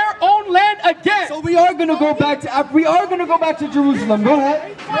in their own land again. So we are gonna go back to Africa. We are gonna go back to Jerusalem. Go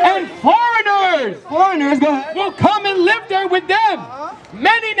ahead. And foreigners Go ahead. will come and live there with them.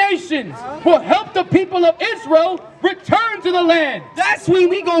 Many nations will help the people of Israel return to the land. That's when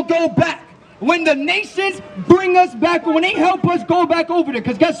we gonna go back. When the nations bring us back, when they help us go back over there,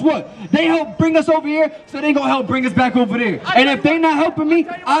 because guess what? They help bring us over here, so they gonna help bring us back over there. And if they not helping me,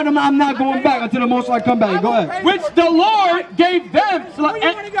 I'm not going back until the Most High come back. Go ahead. Which the Lord gave them.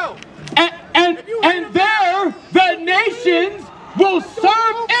 And there the nations will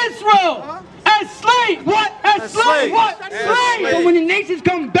serve Israel as slaves. What? As slaves. What? Slaves. So when the nations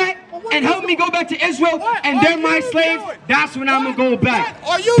come back and help me go back to Israel, and they're my slaves, that's when I'm gonna go back.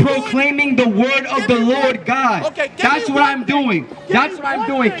 Proclaiming the word of the Lord God. That's what I'm doing. That's what I'm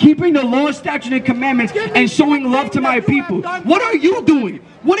doing. Keeping the law, statutes, and commandments, and showing love to my people. What are you doing?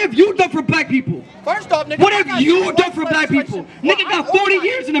 What have you done for black people? First off, nigga, what have you done for black people? Nigga got 40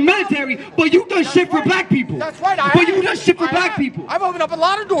 years in the military, but you done shit for black people. That's right. But you done shit for black people. I've opened up a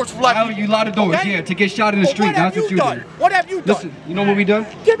lot of doors for black people. You a lot of doors, yeah, to get shot in the street. street. That's what you done. What have you done? Listen, you know what we done?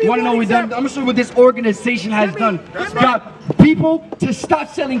 Give me You want to know what we done? I'm going to show you what this organization has done. Got people to stop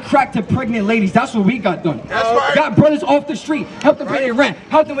selling crack to pregnant ladies. That's what we got done. That's right. Got brothers off the street. Help them pay their rent.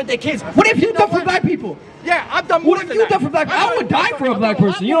 Help them with their kids. What have you done for black people? Yeah, I've done more What have you done for black people? I would die for a black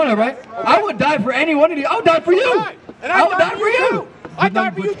person. You know that, right? I would die for any one of these. I would die for you. And I would die for you. I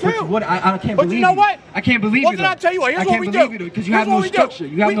died for you too. What? I can't believe. But you know what? I can't believe What you. did I tell you? Here's what we do. I can't believe you because you have no structure.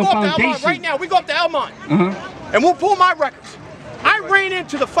 You have no foundation. Right now, we go up to Elmont, and we'll pull my records. I ran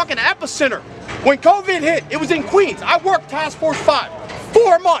into the fucking epicenter when COVID hit. It was in Queens. I worked Task Force 5,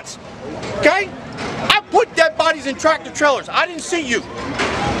 4 months. Okay? I put dead bodies in tractor trailers. I didn't see you.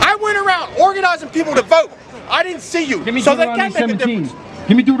 I went around organizing people to vote. I didn't see you. Give me so they Deuteronomy can make a 17. difference.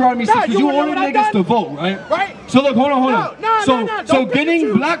 Give me Deuteronomy 6 because you you ordered niggas to vote, right? Right. So look, hold on. No, So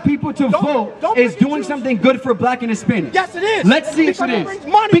getting black people to vote is doing something good for black and Hispanics. Yes, it is. Let's see if it is.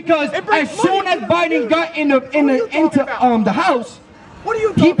 Because as soon as Biden got into the House, what are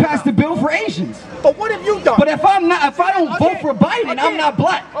you he passed the bill for Asians. But what have you done? But if I don't vote for Biden, I'm not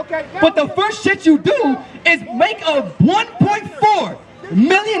black. Okay. But the first shit you do is make a 1.4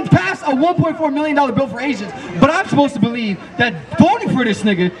 million pass a $1.4 million bill for Asians. But I'm supposed to believe that voting for this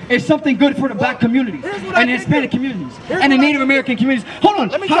nigga is something good for the black communities and the Hispanic communities and the Native American communities. Hold on,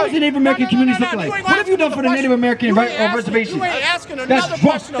 how does the Native American communities look like? What have you done for the Native American reservations? That's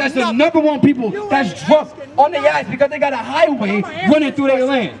drunk. That's the #1 people that's drunk on the ass because they got a highway running through their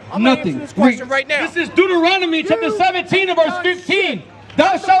land. Nothing. Right now. This is Deuteronomy chapter 17 and verse 15.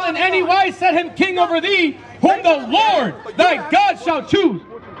 Thou shalt in any wise set him king over thee, whom the Lord thy God shall choose.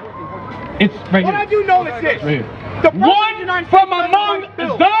 It's right What here. I do know is this. Right here. One from among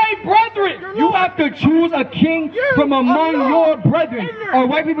thy brethren. You have to choose a king from among your brethren. Are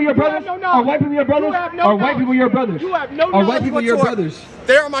white people your brothers? Are white people your brothers? Are white people your brothers? You have no Are white people your brothers?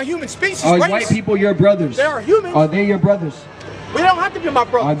 They are my human species. Are race. white people your brothers? They are humans. Are they your brothers? We don't have to be my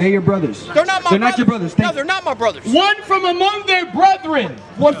brothers. Are they your brothers? They're not my brothers. They're not your brothers. No, they're not my brothers. One from among their brethren.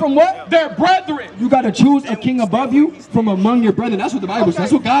 One from what? Their brethren. You got to choose a king above you from among your brethren. That's what the Bible says.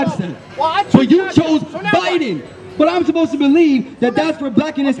 That's what God said. Well, I So you that. chose So now Biden. But I'm supposed to believe that that's for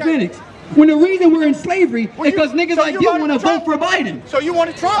black and Hispanics. When the reason we're in slavery is because niggas like you want to vote for Biden. So you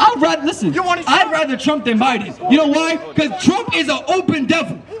wanted Trump? I'd rather, listen, You wanted Trump? I'd rather Trump than Biden. You know why? Because Trump is an open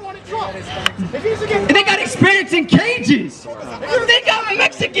devil. He wanted Trump. If he's against And they got Hispanics in cages. They got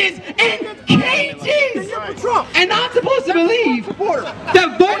Mexicans in cages. Trump. And I'm supposed to believe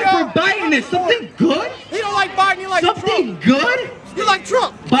that voting for Biden is something good? He don't like Biden, he likes Something Trump. good? You like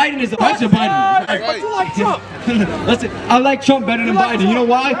Trump. Biden is a bunch of Biden. But you like Trump. Listen, I like Trump better than Biden. You know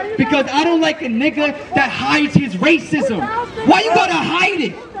why? Because I don't like a nigga that hides his racism. Why you gotta hide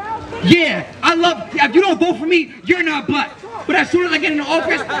it? Yeah, I love, if you don't vote for me, you're not black. But as soon as I get in the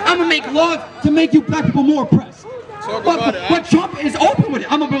office, I'm gonna make laws to make you black people more oppressed. But Trump is open with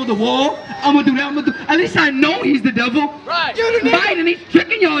it. I'm gonna build a wall. I'm gonna do that. At least I know he's the devil. Right. Biden, he's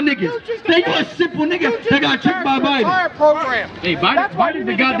tricking y'all niggas. They you a simple nigga that got tricked by Biden. Program. Hey, Biden's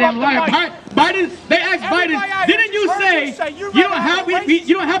the goddamn liar. Biden, they asked Biden, didn't you say you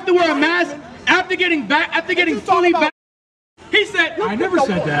don't have to wear a mask after getting fully back? He said, I never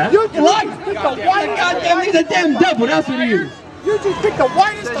said that. You just picked the whitest. Goddamn, he's a damn devil. That's what he is. You just picked the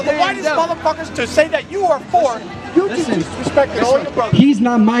whitest of the whitest motherfuckers to say that you are for. You just disrespected all your brothers. He's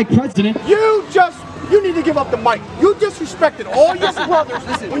not my president. You need to give up the mic. You disrespected all your brothers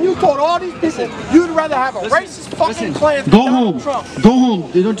when you told all these people you'd rather have a racist fucking plan than Go home. Trump. Go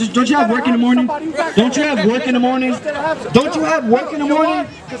home. Don't you have work in the morning? Don't you have work in the morning? Don't you have work in the morning?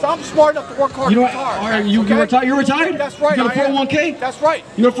 Because I'm smart enough to work hard. You know what? Are you retired? You're retired? That's right. You got a 401k? That's right.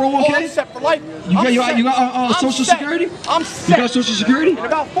 You got a 401k? Oh, I'm set for life. You got Social Security? I'm set. You got Social Security? In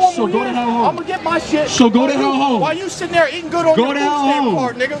about 4 So more go to years, hell home. I'm gonna get my shit. So go to hell home. While you sitting there eating good on Go your to food hell stamp home.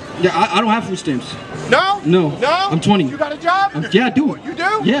 card, nigga. Yeah, I don't have food stamps. No? No. No? I'm 20. You got a job? Yeah, I do. You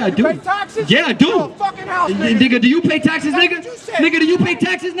do? Yeah, I do. You pay taxes? Yeah, I do. You're a fucking house, nigga. Nigga, do you pay taxes, That's nigga? what you said. Nigga, do you pay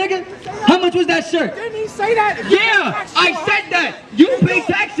taxes, nigga? How much was that shirt? Didn't he say that? If you pay Yeah, taxes, I you're a said house. that. You Then pay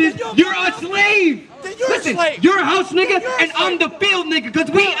taxes, you're a slave. Then you're Listen, a slave. you're a house nigga, Then you're a and I'm slave. the field nigga,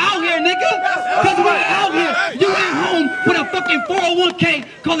 cause we out here, nigga. Cause we out here. You at home with a fucking 401k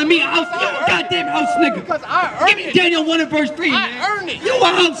calling me a house, you a goddamn house nigga. Because I earned Give me it. Daniel 1 and verse 3. I earned it. You a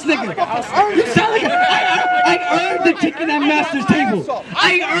house nigga. You sound like I earned the chicken at Master's table.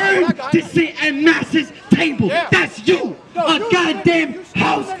 I earned to sit at Master's table. That's you, a goddamn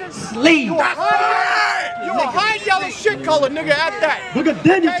house slave. You a high yellow shit color nigga at that. Book of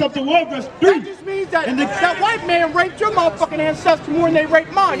Daniel chapter 1 verse 3. That just means that that white man raped your motherfucking ancestors more than they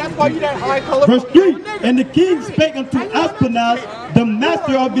raped mine. That's why you that high color. Verse 3. And the king spake unto Ashpenaz, the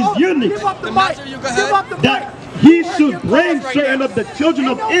master of his eunuchs, Give up the mic. Give up the mic. that he should bring certain of the children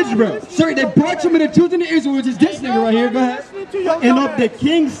of Israel, Sorry, they brought some of the children of Israel, which is this nigga right here. Go ahead. and of the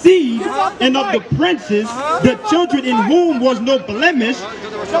king's seed, and of the princes, the children in whom was no blemish.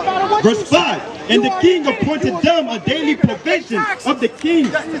 Verse 5. And the king appointed them a daily provision of the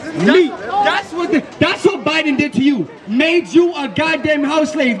king's meat. That's what Biden did to you. Made you a goddamn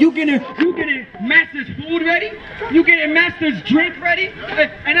house slave. You getting master's food ready. You getting master's drink ready.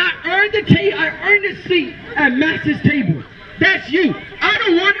 And I earned a seat at master's table. That's you. I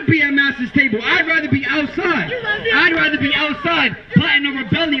don't want to be at master's table. I'd rather be outside. I'd rather be outside plotting a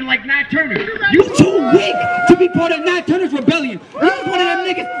rebellion like Nat Turner. You too weak to be part of Nat Turner's rebellion. You was one of them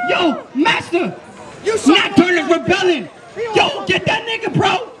niggas. Yo, master. Nat Turner's rebellion. Yo, get that nigga,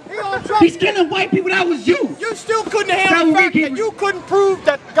 bro. He's killing white people. That was you. You still couldn't handle the fact that you couldn't prove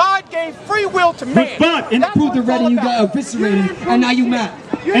that God gave free will to man. But And proved it ready, you got eviscerated, and now you mad.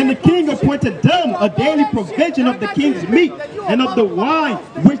 and the king appointed them a daily provision of the king's meat and of the wine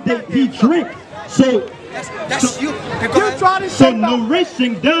which he drink. So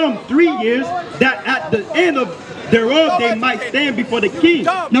nourishing them 3 years, that at the end of thereof they might stand before the king.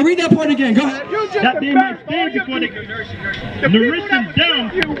 Now read that part again. Go ahead. That they might stand before the king. Nourishing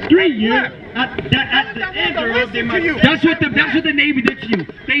them 3 years, at the end thereof they might. That's what the Navy did to you.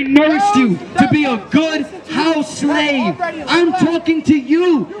 They nourished you to be a good house slave. I'm talking to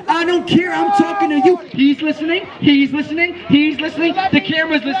you. I don't care. I'm talking to you. He's listening. He's listening. He's listening. The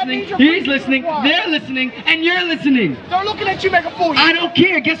camera's listening. He's listening. They're listening, and you're listening. They're looking at you, make a fool. I don't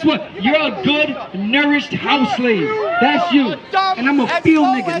care. Guess what? You're a good, nourished house slave. That's you. And I'm a field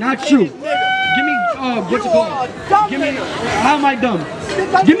nigga, not you. Give me, what's it called? Give me, how am I dumb?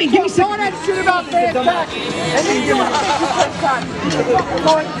 Give me some. All that shit about paying taxes. And then you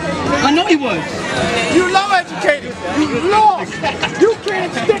I know he was. You love educated. You lost. You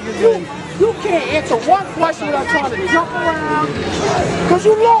can't stick. You can't answer one question without trying to jump around. Because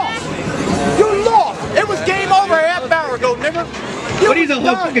you lost. You lost. It was game over a half hour ago, nigga. But he's a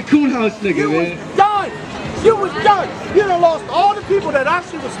whole fucking coon house nigga, You man. was done. You was done. You done lost all the people that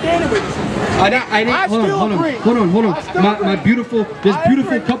actually was standing with you. I didn't. Hold on. My beautiful, this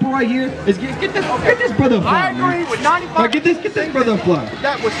beautiful couple right here is get this brother a fly. I agree with 95. Right, get this brother a fly.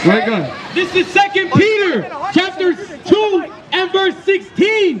 That was Right, go ahead. This is 2 Peter chapter 2 and verse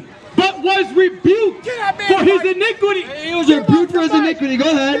 16. But was rebuked for his iniquity. He was rebuked for his iniquity. Go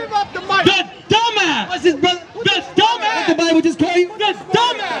ahead. Give up the mic. The dumbass. What's his brother? The dumbass. The Bible just called you? The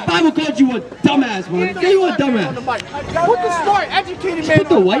dumbass. The Bible called you a dumbass, man. Yeah, you a dumbass. Put the smart, educated man. Put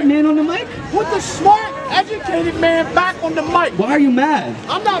the white man on the mic? Put the smart, educated man back on the mic. Why are you mad?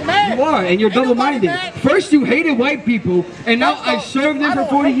 I'm not mad. You are, and you're Ain't nobody double-minded. mad. First you hated white people, and now I served them for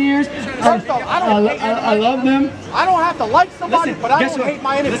 40 years. I love them. I don't have to like somebody, but I guess don't what? hate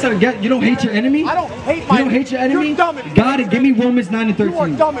my enemy. Listen, you don't hate your enemy? I don't hate my You don't hate your enemy? You're dumb at God, give me Romans 9 and You are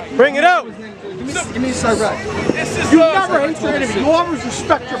 13. dumb at Bring it out. Give me a Iraq. You never hate your enemy. You always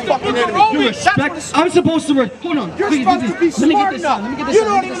respect your fucking enemy. You respect. I'm supposed to. Hold on. You're Please, supposed to be let me get smart this enough. on. Let me get this You on.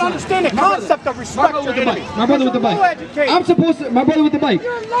 don't Let me even get this on. understand the My brother- concept of respect My brother with your the enemy. bike. My brother with the You're low bike. educated. I'm supposed to. My brother with the bike.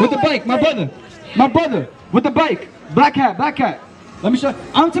 You're low With the bike. My brother. My brother with the bike. Black hat. Black hat. Let me show.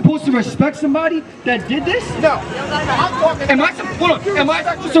 I'm supposed to respect somebody that did this? No. I'm talking Am I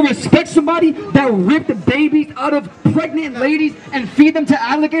supposed to respect somebody that ripped babies out of pregnant ladies and feed them to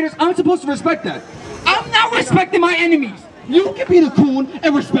alligators? I'm supposed to respect that. I'm not respecting my enemies. You can be the coon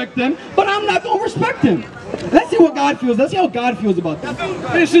and respect them, but I'm not going to respect them. Let's see what God feels. Let's see how God feels about them.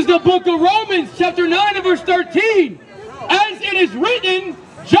 This is the book of Romans chapter 9 and verse 13. As it is written,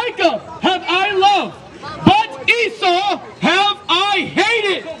 Jacob have I loved, but Esau have I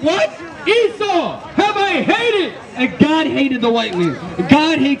hated. What? Esau have I hated. And God hated the white man.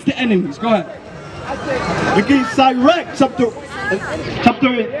 God hates the enemies. Go ahead. Again, SICARII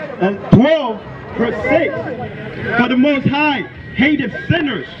chapter 12, verse 6. For the Most High hated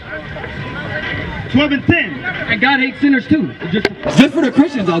sinners. 12 and 10. And God hates sinners too. Just for the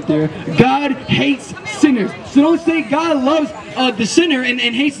Christians out there, God hates sinners. So don't say God loves the sinner and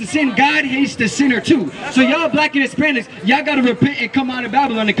hates the sin. God hates the sinner too. So y'all black and Hispanics, y'all gotta repent and come out of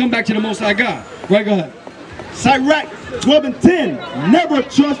Babylon and come back to the Most High God. Right, go ahead. SICARII 12 and 10. Never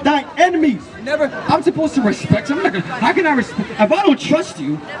trust thine enemies. Never. I'm supposed to respect you. How can I respect? If I don't trust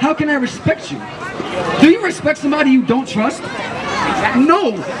you, how can I respect you? Do you respect somebody you don't trust?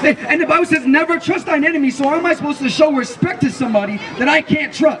 No. And the Bible says never trust thine enemy. So how am I supposed to show respect to somebody that I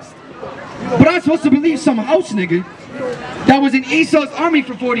can't trust? But I'm supposed to believe some house nigga that was in Esau's army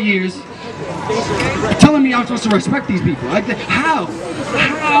for 40 years telling me I'm supposed to respect these people. How?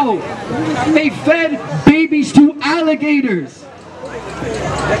 How? They fed babies to alligators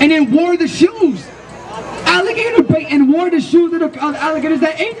and then wore the shoes. Alligator bait and wore the shoes of the alligators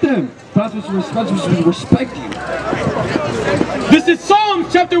that ate them. That's what's to respect you. This is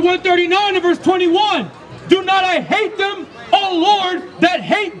Psalms chapter 139 and verse 21. Do not I hate them, O Lord, that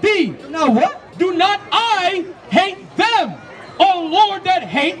hate thee. No, what? Do not I hate them, O Lord, that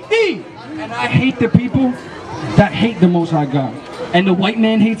hate thee. And I hate the people that hate the Most High God. And the white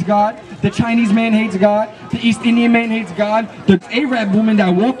man hates God, the Chinese man hates God, the East Indian man hates God, the Arab woman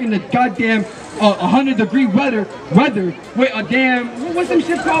that walk in the goddamn 100-degree weather with a damn, what's them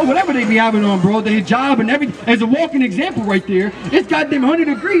shit called? Whatever they be having on, bro, the hijab and everything. There's a walking example right there. It's goddamn 100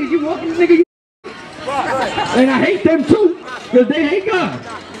 degrees, you walking, nigga. And I hate them too, because they hate God.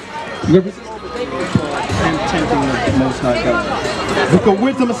 Book of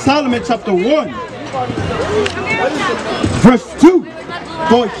Wisdom of Solomon, chapter 1, verse 2.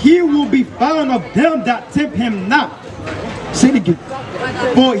 For he will be found of them that tempt him not. Say it again.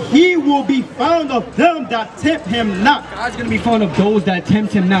 For he will be found of them that tempt him not. God's going to be found of those that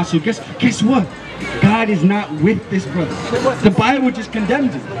tempt him not. So guess what? God is not with this brother. The Bible just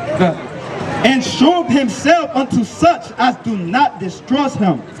condemns him. And showed himself unto such as do not distrust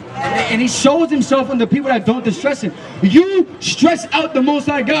him. And he shows himself unto people that don't distress him. You stress out the Most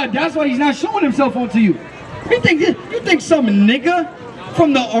High God. That's why he's not showing himself unto you. You think some nigga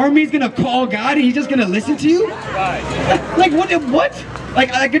from the army is gonna call God and he's just gonna listen to you? Like what?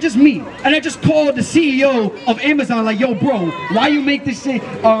 Like it's just me, and I just called the CEO of Amazon like, yo, bro, why you make this shit?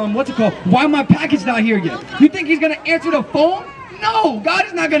 What's it called? Why my package not here yet? You think he's gonna answer the phone? No, God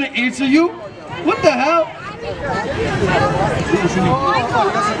is not gonna answer you. What the hell?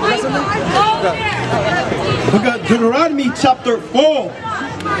 Look at Deuteronomy chapter 4,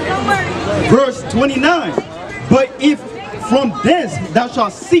 verse 29. But if from thence thou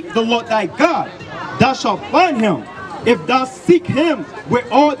shalt seek the Lord thy God, thou shalt find him, if thou seek him with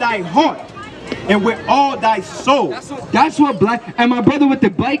all thy heart and with all thy soul. That's what black, and my brother with the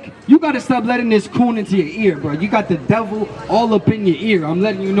bike, you gotta stop letting this coon into your ear, bro. You got the devil all up in your ear. I'm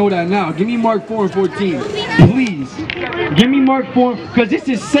letting you know that now. Give me Mark 4:14, please. Give me Mark 4, because this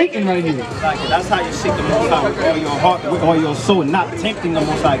is Satan right here. That's how you seek the Most High, with all your heart, with all your soul, not tempting the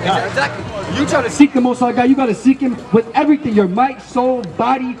Most High God. Exactly. You try to seek the Most High God, you gotta seek him with everything, your might, soul,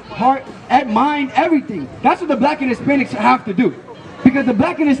 body, heart, mind, everything. That's what the black and Hispanics have to do. Because the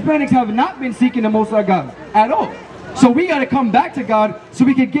black and Hispanics have not been seeking the Most High God at all. So we got to come back to God so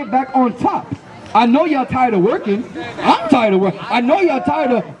we can get back on top. I know y'all tired of working. I'm tired of working. I know y'all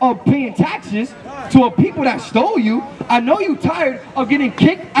tired of paying taxes to a people that stole you. I know you tired of getting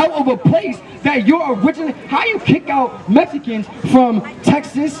kicked out of a place that you're originally. How you kick out Mexicans from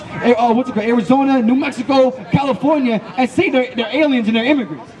Texas, Arizona, New Mexico, California, and say they're aliens and they're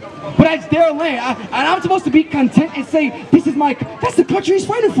immigrants? But that's their land, and I'm supposed to be content and say, this is that's the country he's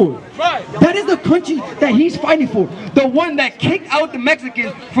fighting for. Right. That is the country that he's fighting for. The one that kicked out the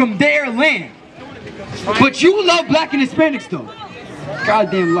Mexicans from their land. But you love black and Hispanics though.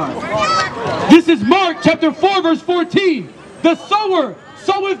 Goddamn lie. This is Mark chapter 4 verse 14. The sower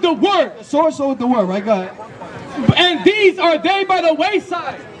soweth the word. The sower soweth the word, right? Go ahead. And these are they by the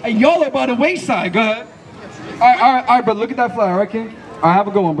wayside. And y'all are by the wayside, go ahead. All right, but look at that flag, all right, King? All right, have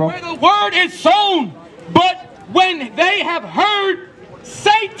a good one, bro. Where the word is sown, but when they have heard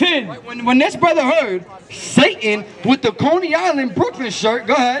Satan. When this brother heard Satan with the Coney Island Brooklyn shirt,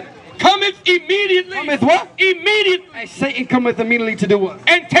 go ahead. Cometh immediately. Cometh what? Immediately. And Satan cometh immediately to do what?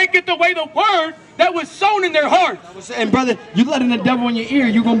 And taketh away the word that was sown in their hearts. And brother, you letting the devil in your ear,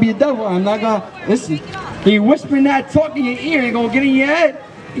 you gonna be a devil. I'm not gonna listen. He whispering that talk in your ear, he gonna get in your head.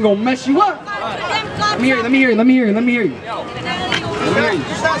 He gonna mess you up. Let me hear you.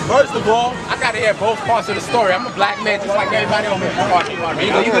 First of all, I gotta hear both parts of the story. I'm a black man just like everybody on here.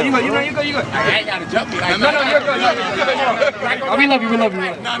 You go. I ain't gotta jump me. No, you're good. We love you. We love you.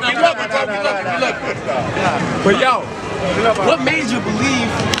 But yo, what made you believe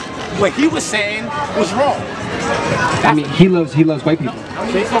what he was saying was wrong? I mean, he loves white people.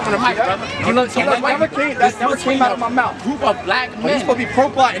 He's talking to Mike, brother. He loves white people. That never came out of my mouth. Group of black men. He's supposed to be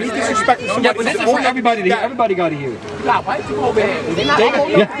pro-black and he's disrespecting somebody. Yeah, but this is for everybody to hear. Everybody got to hear it. You got white people over here.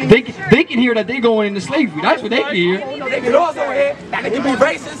 They can hear that they going into slavery. That's what they can hear. They can also hear that they can be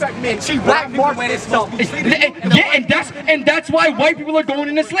racist and treat black people where they're supposed to be treated. Yeah, and that's why white people are going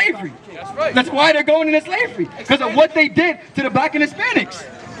into slavery. That's right. That's why they're going into slavery. Because of what they did to the black and Hispanics.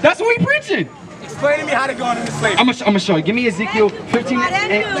 That's what we preaching. Explain to me how to go into slavery. I'm gonna show you. Give me Ezekiel 15,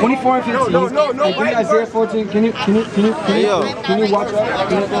 24 and 15. No. Give me Isaiah 14. Can you watch out?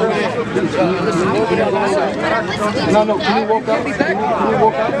 No. Can you walk out? Can you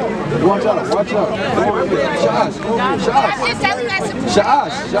walk out? Watch out.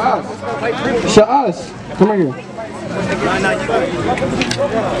 Sha'as. Come on here.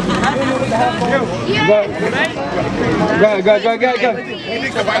 Go.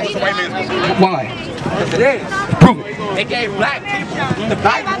 Why? It is. Prove it. They gave black people the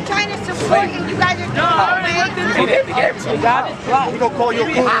Bible. I'm trying to support you. You guys are doing They gave it to God. We gonna call you a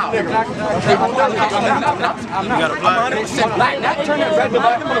cool nigga. I'm not. 100% black. Nat Turner read the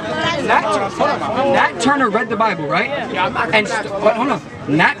Bible. Nat Turner read the Bible, right? And hold on.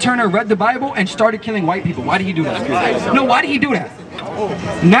 Nat Turner read the Bible and started killing white people. Why did he do that? No, why did he do that?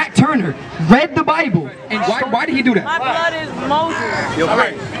 Nat Turner read the Bible and why did he do that? My blood is Moses.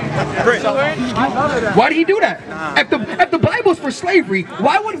 Why did he do that? If the Bible's for slavery,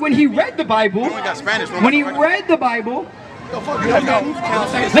 why would when he read the Bible?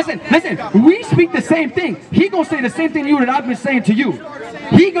 Listen, we speak the same thing. He gonna say the same thing to you that I've been saying to you.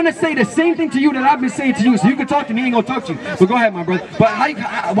 He gonna say the same thing to you that I've been saying to you. So you can talk to me, he ain't gonna talk to you. But go ahead, my brother. But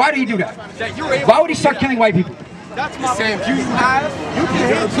why did he do that? Why would he start killing white people? That's my saying. You can hate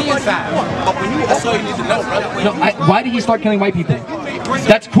but when you, that's all you need to know, brother. No, why did he start killing white people?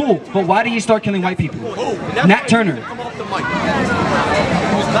 That's cool, but why did he start killing white people? Nat Turner.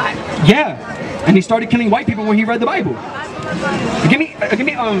 Yeah, and he started killing white people when he read the Bible. Give me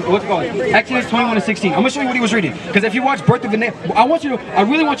what's it called? Exodus 21:16. I'm gonna show you what he was reading. Because if you watch Birth of a Nation, I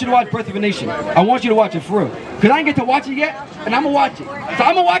really want you to watch Birth of a Nation. I want you to watch it for real. Because I didn't get to watch it yet, and I'm gonna watch it. So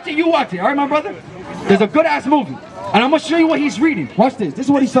I'm gonna watch it, you watch it. All right, my brother? There's a good ass movie. And I'm gonna show you what he's reading. Watch this. This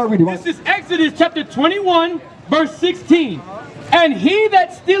is what he started reading. This is Exodus chapter 21, verse 16. And he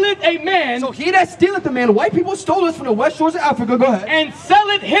that stealeth a man. So he that stealeth a man, white people stole us from the west shores of Africa, go ahead. And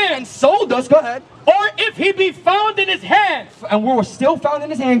selleth him. And sold us, go ahead. Or if he be found in his hand. And we're still found in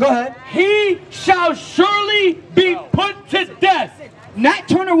his hand, go ahead. He shall surely be put to death. Nat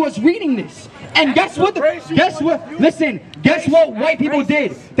Turner was reading this. And guess what white people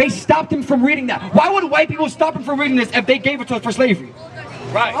did? They stopped him from reading that. Why would white people stop him from reading this if they gave it to us for slavery?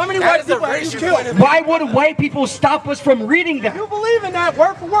 Right. How many white people have you killed? Why would white people stop us from reading that? You believe in that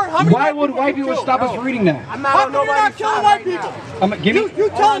word for word? How many Why would white people stop us from reading that? How come you're not killing white people? You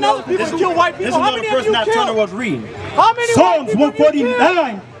telling other people to kill white people. How many of you Nat Turner killed? was reading. How many Psalms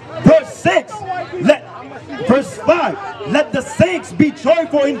 149, verse 6. Verse 5. Let the saints be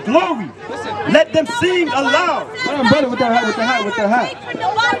joyful in glory. Let them sing aloud. Hold on, brother, with the hat.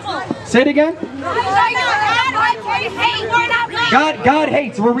 Say it again. God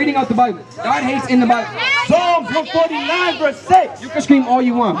hates. We're reading out the Bible. God hates in the Bible. Psalms 149, verse 6. You can scream all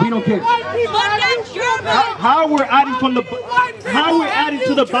you want. We don't care. How we're adding to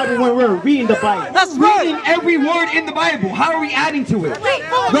the Bible when we're reading the Bible? That's reading every word in the Bible. How are we adding to it?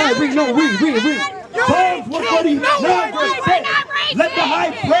 Read. Psalms 149, verse 6. Let the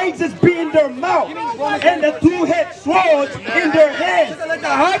high praises be in their mouth and the two-headed swords in their hands. Let the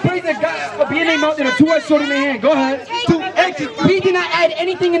high praises be in their mouth and a two-headed sword in their hand. Go ahead. We did not add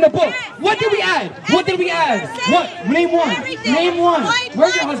anything in the book. What did we add? What? Name one.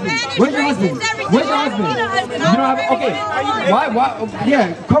 Where's your husband? You don't have it? Okay. Why?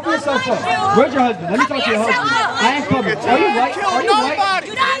 Yeah, cover yourself up. Where's your husband? Let me talk to your husband. I ain't covered. Are you white?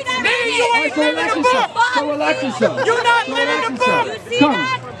 So relax yourself. You're not living the book. Come.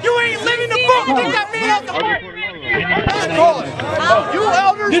 You ain't living the book. Get that man out the book. You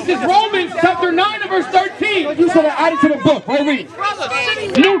elders. This is Romans chapter 9 verse 13. You said I added to the book. What read?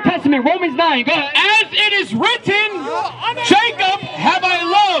 New Testament, Romans 9. Go ahead. As it is written, Jacob have I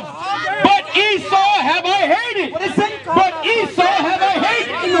loved, but Esau have I hated. What it say? But Esau have I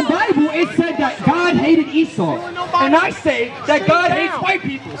hated. In the Bible, it said that God hated Esau. And I say that God hates white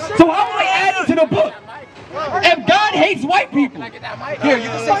people. So how am I adding to the book? If God hates white people. Here, you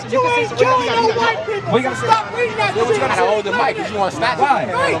can say You ain't killing no white people. Stop reading that You gotta hold the mic because you want to stop.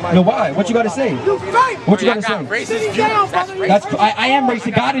 Why? No, why? What you gotta say? You fake. What you gotta say? Racist That's I am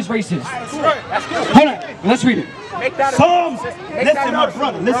racist. God is racist. Hold on. Let's read it. Psalms, listen, my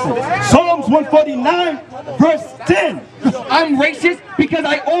brother, listen. Psalms 149, verse 10. I'm racist because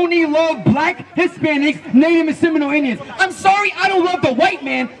I only love black, Hispanics, Native and Seminole Indians. I'm sorry I don't love the white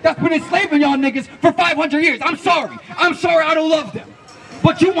man that's been enslaving y'all niggas for 500 years. I'm sorry I don't love them.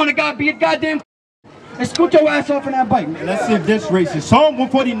 But you want to be a goddamn and scoot your ass off in that bike, man. Let's see this racist. Psalm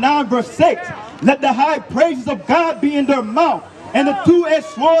 149, verse 6. Let the high praises of God be in their mouth and a two-edged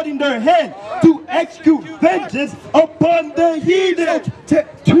sword in their hand to execute vengeance upon the heathen.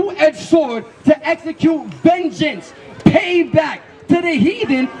 Two-edged sword to execute vengeance, payback to the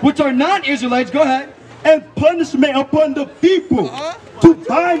heathen, which are non-Israelites. Go ahead. And punishment upon the people. To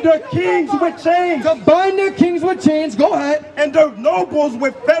bind their kings with chains. To bind their kings with chains. Go ahead. And their nobles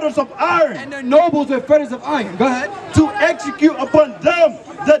with fetters of iron. And their nobles with fetters of iron. Go ahead. To execute upon them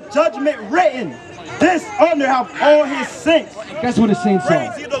the judgment written. This honor have all his saints. That's what the saints are.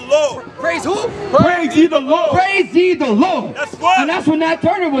 Praise ye the Lord. Praise who? Praise ye the Lord. Praise ye the Lord. That's what. And that's what Nat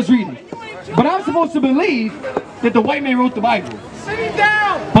Turner was reading. But I'm supposed to believe that the white man wrote the Bible. Sitting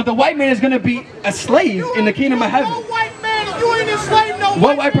down. But the white man is going to be a slave in the kingdom of heaven. No white man, you ain't enslaved no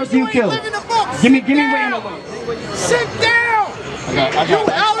What white person you killed? Give me way alone. Sit down. You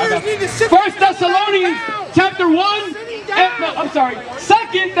elders need to sit down. 1 Thessalonians chapter 1. I'm sorry.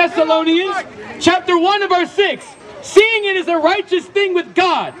 2 Thessalonians chapter 1 and verse 6. Seeing it is a righteous thing with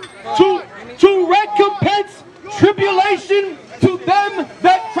God to recompense tribulation to them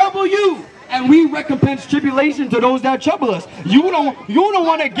that trouble you. And we recompense tribulation to those that trouble us. You don't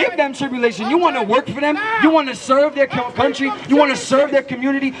want to give them tribulation. You want to work for them. You want to serve their country. You want to serve their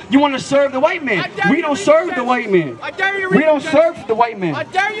community. You want to serve the white man. We don't serve the white man. We don't serve the white man. I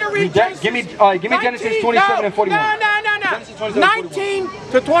dare you to read Genesis. Give me Genesis 27 and 41. No. 19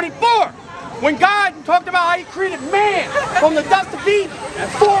 to 24. When God talked about how he created man from the dust of Eden,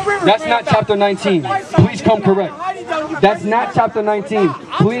 4 rivers. That's not chapter 19. Please come correct. That's not chapter 19.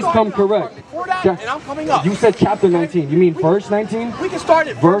 Please come correct. And I'm coming up. You said chapter 19. You mean verse 19? We can start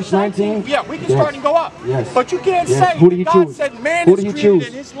at verse 19. Yeah, we can start and go up. Yes. But you can't say Who did he God choose? said man Who is did he created choose?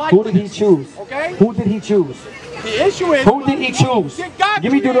 in his likeness. Who did he choose? Okay? Who did he choose? The issue is, who did he choose? Did God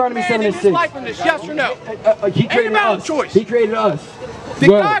Give me create Deuteronomy man 7 in and his 6. likeness, yes or no? He created us. Choice. He created us. Did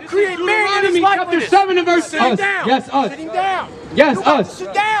God create man in his likeness? Chapter 7 and verse 6. Sitting down. Yes, us. Sitting down. Yes, You got us. to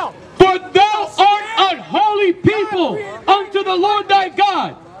sit down. For thou art an holy people unto the Lord thy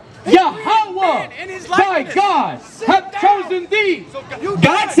God. Yahweh, thy God, hath chosen thee.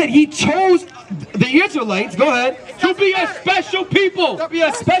 God said he chose the Israelites, go ahead, to be a special people. to be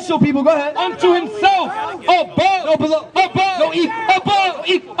a special people, go ahead, Unto himself, above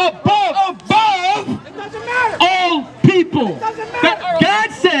It doesn't matter. all people.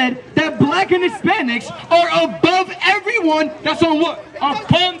 God said that black and Hispanics are above everyone that's on what?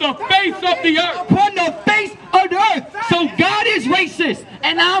 Upon the face of the earth. Upon the face of the earth. So God is racist,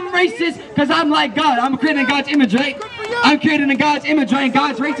 and I'm racist because I'm like God. I'm created in God's image, right? I'm created in God's image, right? And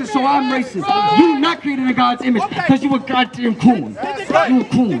God's racist, so I'm racist. You're not created in God's image because you were goddamn coon. You were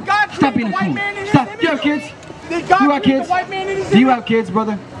coon. Stop being a coon. Stop. You have kids? Did God You got create kids? the white man in his Do you image? have kids,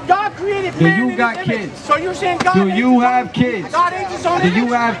 brother? God created Do man you in got his image. kids? So you're saying God Do hates you his have own- kids? God hates his own Do you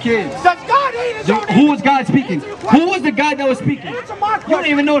image? have kids? Does God hate his own Who image? was God speaking? Who was the God that was speaking? Answer my You don't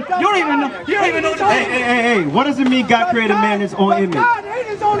even know. You don't even know. You don't even know. Hey, what does it mean God created man in his own image? God hate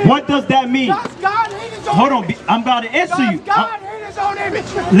his own image? What does that mean? Does God hate his own Hold on, image? I'm about to answer you. Does God hate his own image?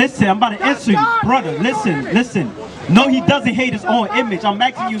 Listen, I'm about to answer you. God Brother, hate his own listen, image? listen. No, he doesn't hate his own image. I'm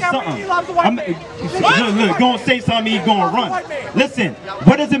asking you something. Look, gonna say something, he's gonna run. Listen,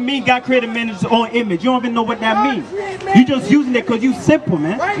 what does it mean God created man in his own image? You don't even know what that means. You just using it because you simple,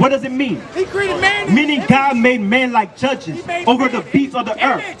 man. What does it mean? He created man in Meaning his God image. made man like judges over the beasts of the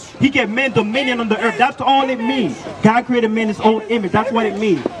earth. He gave man dominion on the earth. That's all it means. God created man in his own image. That's what it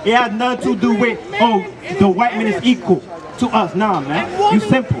means. It has nothing to do with, oh, the white man is equal to us. Nah, man. You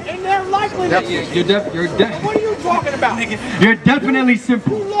simple. And they're likeness. What are you talking about? You're definitely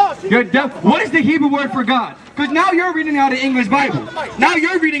simple. What is the Hebrew word for God? Because now you're reading out of English Bible. Now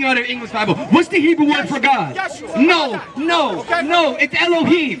you're reading out of English Bible. What's the Hebrew word for God? No. It's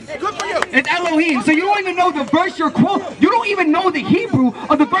Elohim. Good for you. It's Elohim. So you don't even know the verse you're quoting. You don't even know the Hebrew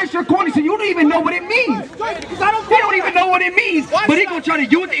of the verse you're quoting. So you don't even know what it means. You don't even know what it means. But he's going to try to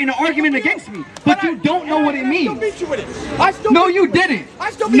use it in an argument against me. But you don't know what it means. No, you didn't.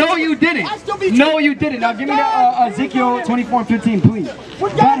 No, you didn't. No, you didn't. Now give me that Ezekiel 24 and 15, please.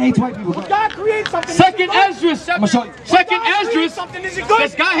 God hates white people. God creates something. Second Esdras. Second Esdras. Something is it good?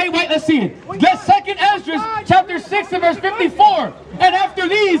 Does God hate white? Let's see it. Let's Second Esdras chapter 6 and verse 54. And after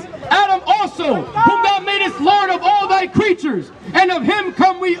these, Adam also, whom thou madest Lord of all thy creatures, and of him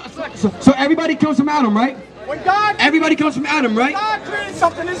come we. So everybody comes from Adam, right? When God, Everybody comes from Adam, right? God created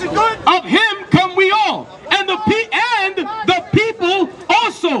something, is it good? Of him come we all, and the people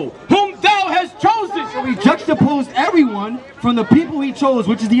also, whom thou hast chosen. So he juxtaposed everyone from the people he chose,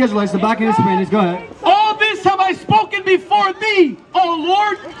 which is the Israelites, the black and Hispanics. Go ahead. All this have I spoken before thee, O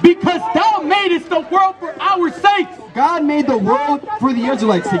Lord, because thou madest the world for our sakes. God made the world for the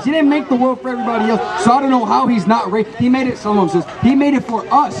Israelites' sake. He didn't make the world for everybody else. So I don't know how he's not right. He made it, someone says, he made it for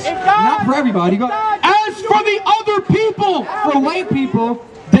us, not for everybody. Go, as for the other people, for white people,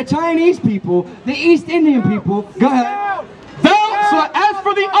 the Chinese people, the East Indian people, go ahead. So as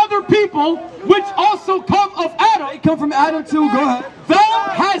for the other people, which also come of Adam, they come from Adam too, go ahead. Thou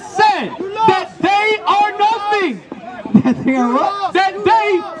hast said that they are nothing. That they are what? That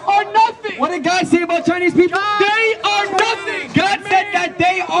they are nothing. What did God say about Chinese people? They are nothing. God said that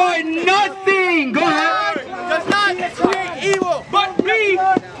they are nothing. Go ahead. Does not create evil, but be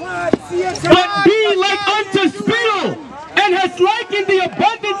like unto spittle, and has likened the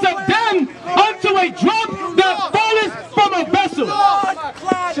abundance of them unto a drop that falleth from a vessel.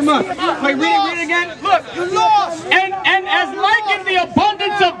 Wait, read it again. Look, you lost. And as likened the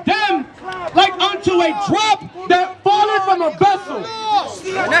abundance of them like unto a drop that falleth from a vessel.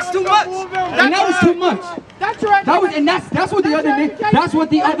 And that's too much. And that was too much. That's right. That's what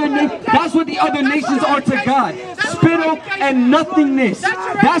the other nations are to God. Spittle and nothingness.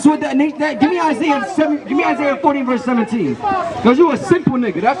 That's what that give me Isaiah 14 verse 17. Because you a simple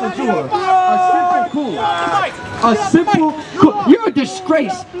nigga. That's what you are. A simple cool. You're a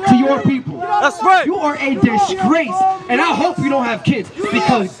disgrace to your people. That's right. You are a disgrace. And I hope you don't have kids.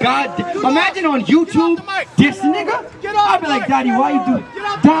 Because God, imagine on YouTube, this nigga, I'd be like, Daddy,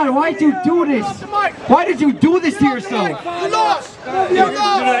 why did you do this? Why did you do this to yourself? You lost.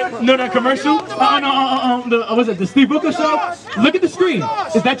 No, that commercial? Was it the Steve Booker show? Look at the screen.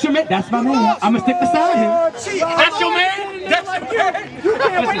 Is that your man? That's my man. I'm gonna stick beside him. That's your man? That's your man? You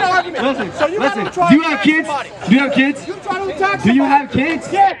can't win an argument. Listen. Do you have kids? Do you have kids? Do you have kids?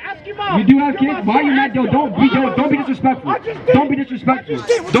 Yeah, ask your mom. You do have kids? Why are you not? Don't be disrespectful. Don't be disrespectful.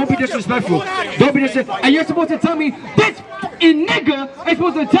 Don't be disrespectful. Don't be disrespectful. And you're supposed to tell me this fucking nigga is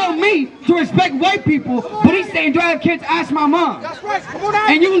supposed to tell me to respect white people, but he's saying, do I have kids? Ask my mom. That's right. Come on out.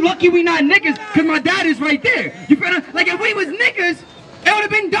 And you lucky we not niggas, because my dad is right there. You better, like if we was niggas, it would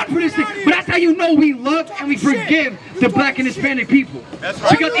have been done for this thing. But that's how you know we love and we forgive the black and Hispanic people. That's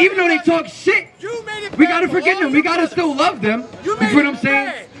right. Because even though they talk shit, we gotta forgive them. We gotta still love them. You feel what I'm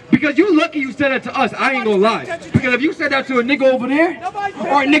saying? Because you lucky you said that to us. I ain't gonna lie. Because if you said that to a nigga over there,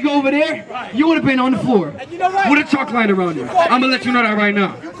 or a nigga over there, you would have been on the floor with a chalk line around you. I'm gonna let you know that right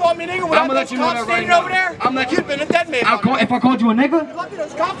now. You call me nigga when I'm gonna let you know that right now. Over there? I'm letting you. Been a dead man. If I called you a nigga?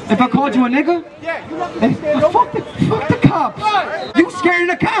 If I called you a nigga? Yeah, you lucky to stand over. Fuck the cops. You scared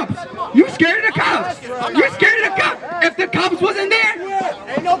of the cops. You scared of the cops. You're scared of the cops. If the cops wasn't there,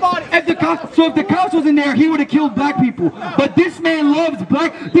 ain't nobody. if the cops wasn't there, he would have killed black people. But this man loves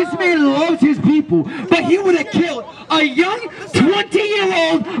this man loves his people. But he would have killed a young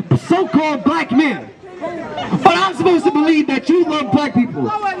 20-year-old so-called black man. But I'm supposed to believe that you love black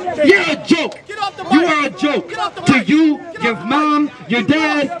people. You're a joke. You are a joke to you, your mom, your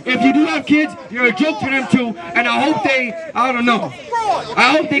dad. If you do have kids, you're a joke to them too. And I hope I don't know.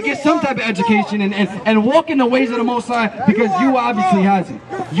 I hope they get some type of education and walk in the ways of the Most High, because you obviously hasn't.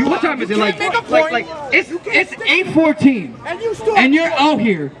 What time is it? Like it's 8:14, and you're out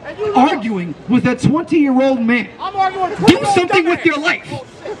here arguing with a 20-year-old man. Do something with your life.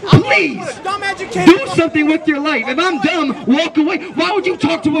 Please, do something with your life. If I'm dumb, walk away. Why would you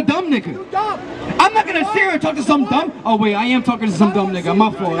talk to a dumb nigga? I'm not gonna sit here and talk to some dumb. Oh wait, I am talking to some dumb nigga. My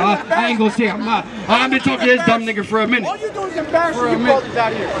fault. I ain't gonna say I'm not. I've been talking to this dumb nigga for a minute. All you do is embarrass your brothers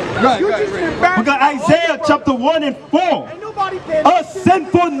out here. Right. We got Isaiah chapter 1 and 4. A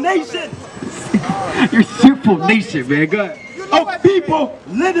sinful nation. You're sinful nation, man. Go ahead. Of people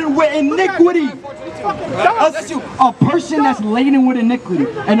living with iniquity. A person that's laden with iniquity.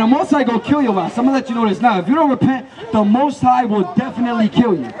 And the Most High gonna kill your ass. I'm gonna let you know this now. If you don't repent, the Most High will definitely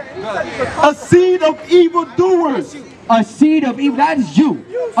kill you. A seed of evildoers. A seed of evil. That is you.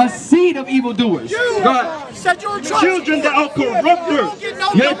 A seed of evildoers. Children that are corrupters.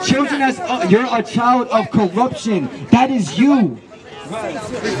 Your children you're a child of corruption. That is you.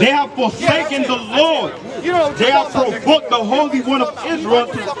 They have forsaken the Lord. They have provoked the Holy One of Israel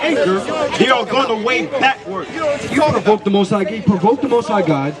to anger. They are gone away backward. You provoked the Most High God. You provoked the Most High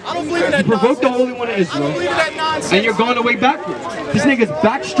God. You provoked the Holy One of Israel. And you're going away backwards. This nigga's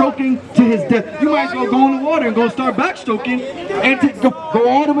backstroking to his death. You might as well go in the water and go start backstroking and go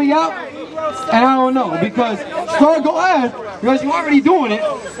all the way out. And I don't know, because start go ahead, because you're already doing it.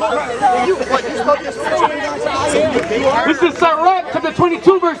 This is Sirach chapter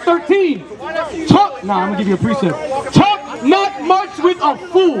 22 verse 13. I'm gonna give you a precept. Talk not much with a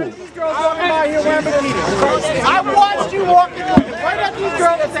fool, girls walking by here wearing bikinis. I watched you walking right at these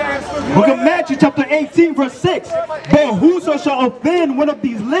girls' ass. Book of Matthew chapter 18 verse 6. But whoso shall offend one of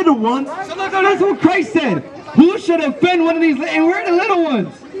these little ones. So look, that's what Christ said. Who should offend one of these? And we're the little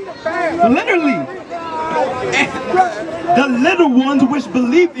ones. Literally. The little ones which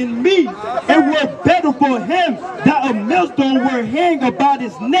believe in me, it were better for him that a millstone were hanged about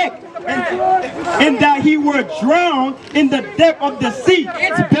his neck, and that he were drowned in the depth of the sea.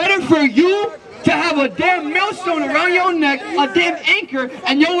 It's better for you to have a damn millstone around your neck, a damn anchor,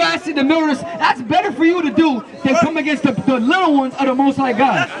 and your ass in the middle of this. That's better for you to do than come against the little ones of the Most High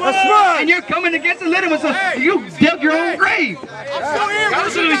God. That's right. And you're coming against the little ones, so you dig your own grave. I'm still here. I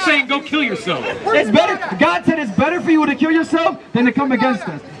was literally saying, go kill yourself. It's better. God said it's better for you to kill yourself than to come against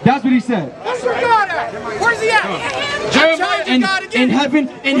us. That's what he said. That's where God at. Where's he at?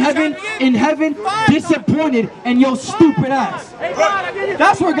 In heaven, disappointed in your stupid ass.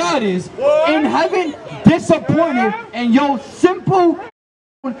 That's where God is. In heaven, disappointed in your simple,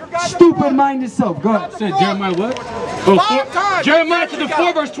 stupid-minded self. Go ahead. Said Jeremiah what? Jeremiah chapter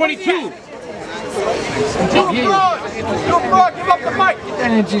 4 verse 22. You fraud, give up the mic. Get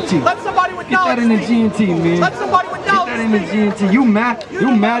that in the GT. Let somebody with Get that knowledge in the speak. GT, man. Let somebody with Get that knowledge in the GT. You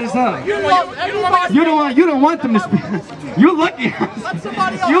mad as hell. You don't want them to speak. You lucky.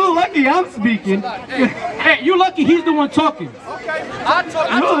 You lucky I'm speaking. Hey, you lucky he's the one talking. Okay.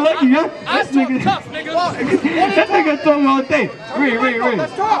 You lucky, huh? This nigga. Tough, nigga. That nigga talking all day. Wait.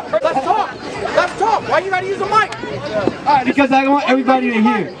 Let's talk. Let's talk. Why you gotta use the mic? Because I want everybody to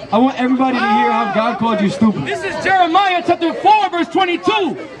hear. I want everybody to hear how God called you stupid. This is Jeremiah chapter 4 verse 22.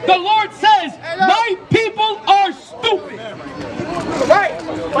 The Lord says, my people are stupid. Right.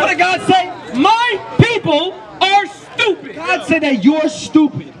 What did God say? My people are stupid. God said that you're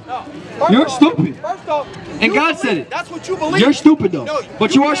stupid. You're stupid. First off, And God said it. That's what you believe. You're stupid though. No,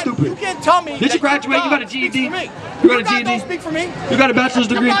 But you are can't- stupid. You can't tell me. Did you graduate? You got a GED? You got a don't GED? speak for me. You got a bachelor's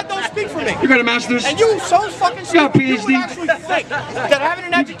Your degree? God don't speak for me. You got a master's? And you so fucking You got a stupid, you PhD? would actually think that having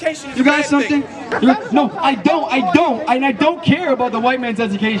an education is You a got bad something? thing. No, I don't, and I don't care about the white man's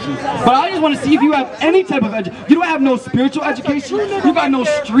education. But I just want to see if you have any type of education. You don't have no spiritual education. You got no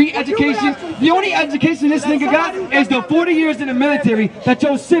street education. The only education this nigga got is the 40 years in the military that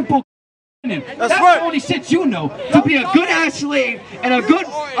your simple. That's right. the only shit you know. To be a good ass slave and a good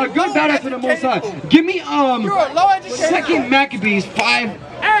badass for the Most High. Give me You're a low educated. 2 Maccabees 5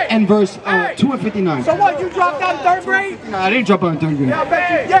 and verse 2 and 59. So what? You dropped out of 3rd grade? No, I didn't drop out in 3rd grade. Yeah, I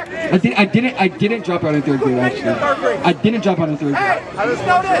bet you. Yeah. I didn't drop out in 3rd grade actually. I didn't drop out in 3rd grade. Hey, just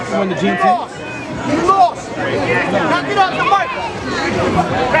know this. You won the You GNT? lost. You lost. Now get off the mic.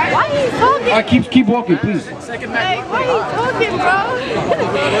 Why are you talking? Alright, keep walking, please. Hey, why are you talking, bro?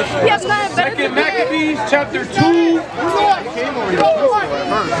 You have nothing better to do. Maccabees chapter 2.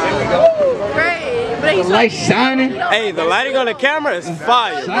 Great, but he's The light shining. Hey, the lighting on the camera is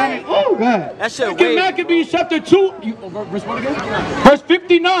fire. Shining. Oh god. That shit 2 way. Maccabees chapter 2. Verse what again? Verse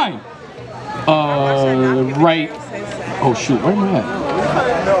 59. Right. Oh shoot, where am I at?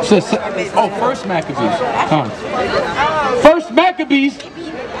 Says, 1 Maccabees. 1 Maccabees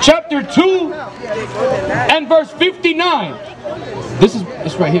chapter 2 and verse 59. This is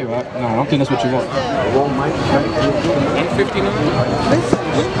right here, right? No, I don't think that's what you want. 59?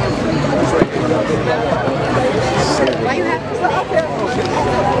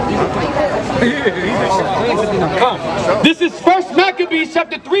 This is 1 Maccabees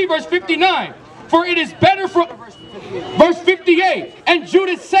chapter 3 verse 59. For it is better for verse 58. And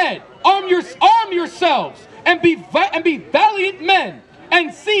Judas said, arm yourselves and be valiant men,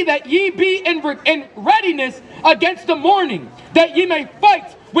 and see that ye be in readiness against the morning, that ye may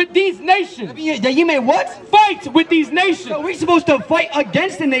fight with these nations. That you may what? Fight with these nations. So we're supposed to fight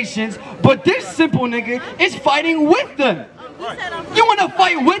against the nations, but this simple nigga is fighting with them. You want to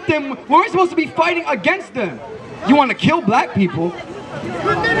fight with them when we're supposed to be fighting against them. You want to kill black people,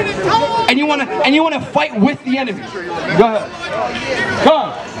 and you want to fight with the enemy. Go ahead.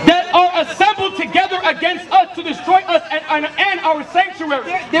 Come. That are assembled together against us to destroy us and our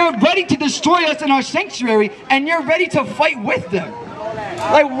sanctuary. They're ready to destroy us in our sanctuary, and you're ready to fight with them.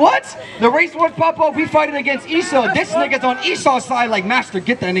 Like what? The race wars pop up, we fighting against Esau. This nigga's on Esau's side like, master,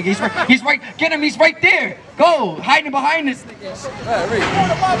 get that nigga. He's right, get him, he's right there. Go, hiding behind this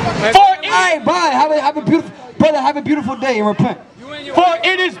nigga. Alright, bye. Have a beautiful, brother, have a beautiful day and repent. For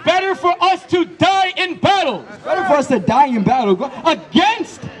it is better for us to die in battle. It's better for us to die in battle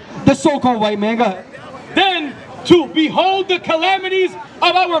against the so-called white man. Go ahead. Than to behold the calamities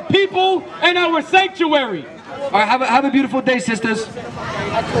of our people and our sanctuary. Alright, have a beautiful day, sisters.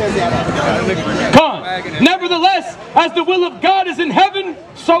 Come. Nevertheless, as the will of God is in heaven,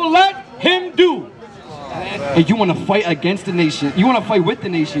 So let him do. And you want to fight against the nation. You want to fight with the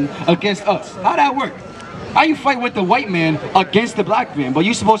nation against us. How that work? How you fight with the white man against the black man? But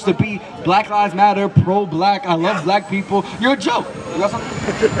you're supposed to be Black Lives Matter, pro-black, I love black people. You're a joke. You got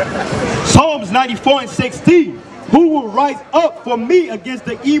something? Psalms 94:16. Who will rise up for me against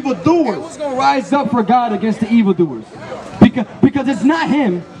the evildoers? Who's going to rise up for God against the evildoers? Because it's not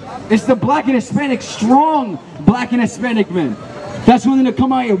him. It's the black and Hispanic, strong black and Hispanic men. That's willing to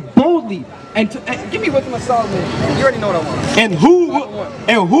come out here boldly and give me what's my Solomon. You already know what I want.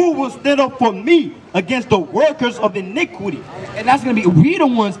 And who will stand up for me against the workers of iniquity? And that's going to be, we the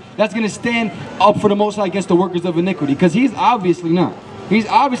ones that's going to stand up for the Most High against the workers of iniquity. Because he's obviously not. He's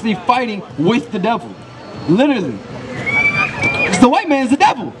obviously fighting with the devil. Literally. Because the white man's the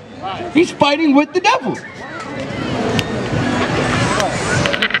devil. He's fighting with the devil.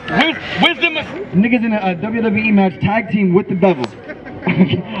 Wisdom. Niggas in a WWE match tag team with the devil.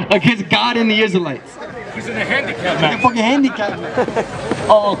 Against God and the Israelites. He's in a handicap match. Fucking handicap.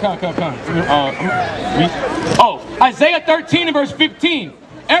 Oh, come. Isaiah 13 and verse 15.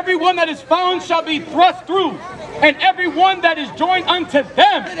 Everyone that is found shall be thrust through, and everyone that is joined unto them.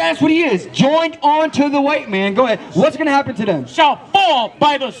 That's what he is. Joined onto the white man. Go ahead. What's going to happen to them? Shall fall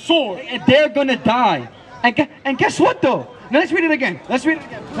by the sword. And they're going to die. And guess what though? Now let's read it again. Let's read it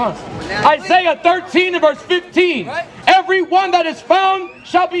again. Isaiah 13 and verse 15. Right? Everyone that is found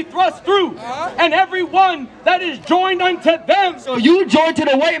shall be thrust through, and everyone that is joined unto them. So you joined to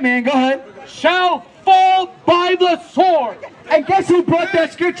the white man, go ahead. Shall fall by the sword. And guess who brought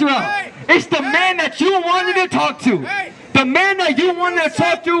that scripture out? It's the man that you wanted to talk to. The man that you wanted to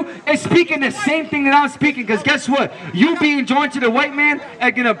talk to is speaking the same thing that I'm speaking. Because guess what? You being joined to the white man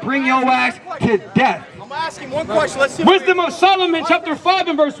are going to bring your ass to death. I'm asking one question. Let's see. Wisdom of Solomon chapter 5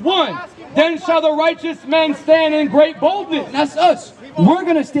 and verse 1. Then shall the righteous man stand in great boldness. That's us. We're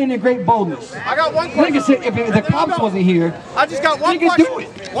going to stand in great boldness. I got one question. Like I said, if the cops wasn't here, I just got one question. Do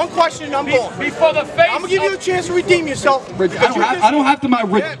it. One question and I'm going. Before the face. I'm going to give you a chance to redeem yourself. I don't have to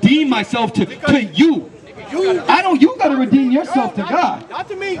redeem myself to you. You gotta redeem yourself to God. Not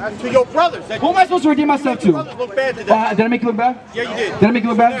to me, to your brothers. Who am I supposed to redeem myself to? Look bad today. Did I make you look bad? Yeah, you did. Did I make you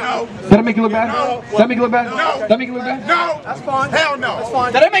look bad? No. Did I make you look bad? No. Did I make you look bad? No. Did I make you look bad? No. That's fine. Hell no. That's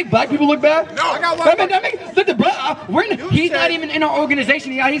fine. Did I make black people look bad? No. I got one. Look, bro, he's not even in our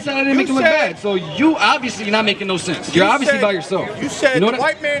organization. He said I didn't make him look bad. So you obviously not making no sense. You're obviously by yourself. You said the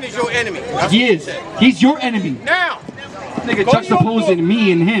white man is your enemy. He is. He's your enemy. Now. Nigga juxtaposing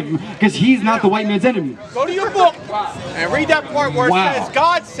me and him because he's not the white man's enemy. Go to your book and read that part where it says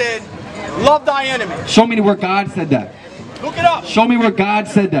God said, love thy enemy. Show me where God said that. Look it up. Show me where God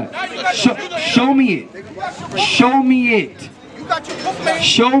said that. Show me it. Show me it. You got your book, man.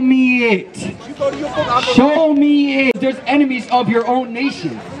 Show me it. You go to your book. Show me it. There's enemies of your own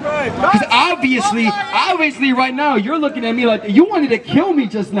nation. Because obviously right now you're looking at me like you wanted to kill me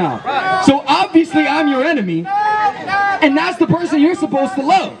just now. So obviously I'm your enemy. And that's the person you're supposed to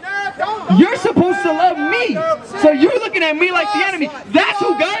love. You're supposed to love me. So you're looking at me like the enemy. That's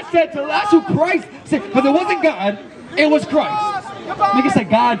who God said to. That's who Christ said. Because it wasn't God, it was Christ. Nigga said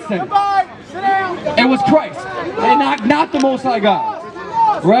God said it. It was Christ. And not the Most High God.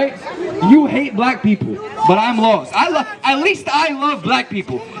 Right? You hate black people, but I'm lost. At least I love black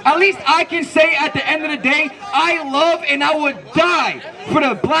people. At least I can say at the end of the day, I love and I would die for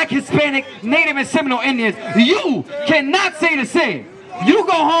the black, Hispanic, Native, and Seminole Indians. You cannot say the same. You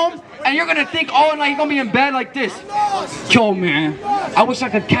go home and you're gonna think all night you're gonna be in bed like this. Yo, man, I wish I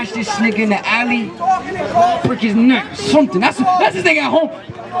could catch this nigga in the alley, break his neck, something. That's the thing at home,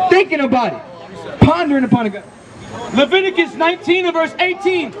 thinking about it, pondering upon it. Leviticus 19 and verse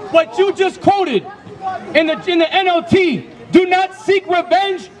 18, what you just quoted in the NLT, do not seek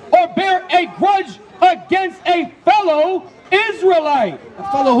revenge or bear a grudge against a fellow Israelite.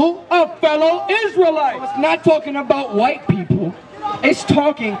 A fellow who? A fellow Israelite. It's not talking about white people. It's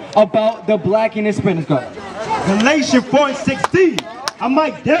talking about the black and Hispanic guy. Galatians 4:16. I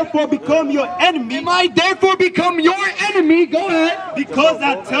might therefore become your enemy. Am I therefore become your enemy? Go ahead. Because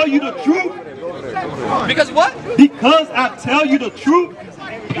I tell you the truth. Because what? Because I tell you the truth.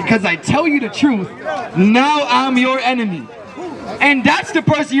 Because I tell you the truth, now I'm your enemy. And that's the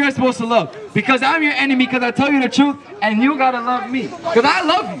person you're supposed to love. Because I'm your enemy, because I tell you the truth, and you gotta love me. Because I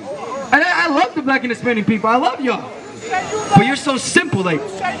love you. And I love the black and Hispanic people. I love y'all. But you're so simple, like,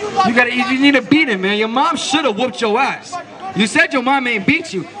 you need to beat him, man. Your mom should have whooped your ass. You said your mom ain't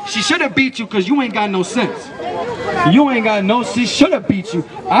beat you. She should have beat you because you ain't got no sense. You ain't got no, she should have beat you.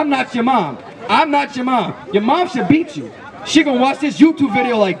 I'm not your mom. I'm not your mom. Your mom should beat you. She gonna watch this YouTube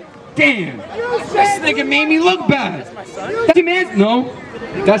video like, damn, this nigga made me look bad. That's your man? No.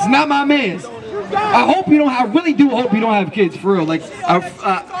 That's not my man's. I hope you don't. I really do hope you don't have kids, for real. Like,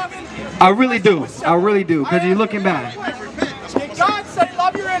 I really do. I really do, because you're looking bad. Did God say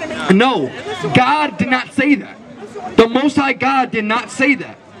love your enemy? No, God did not say that. The Most High God did not say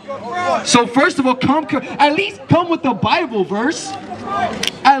that. So first of all, at least come with the Bible verse.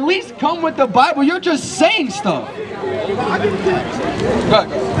 At least come with the Bible. You're just saying stuff.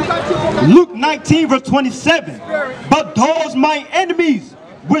 Luke 19 verse 27. But those my enemies,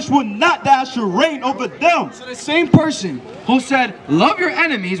 which will not that I should reign over them. So the same person who said, love your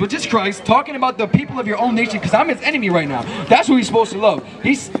enemies, which is Christ, talking about the people of your own nation, because I'm his enemy right now. That's who he's supposed to love.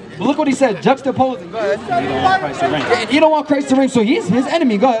 Look what he said, juxtaposing. Go ahead. You don't want Christ to reign, so he's his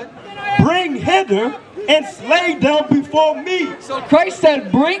enemy. Go ahead. Bring hither and slay them before me. So Christ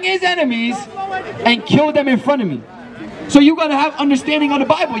said, bring his enemies and kill them in front of me. So you got to have understanding of the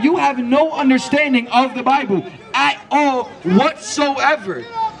Bible. You have no understanding of the Bible at all whatsoever.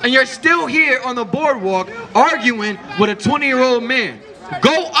 And you're still here on the boardwalk arguing with a 20-year-old man.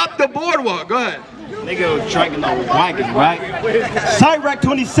 Go up the boardwalk. Go ahead. Nigga dragging a wagon, right? SICARII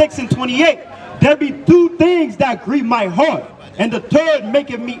 26 and 28. There be two things that grieve my heart, and the third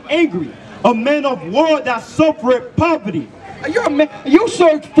maketh me angry. A man of war that suffereth poverty. You're a man. You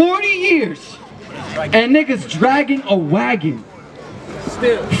served 40 years. And niggas dragging a wagon.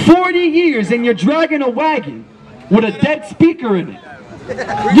 40 years and you're dragging a wagon with a dead speaker in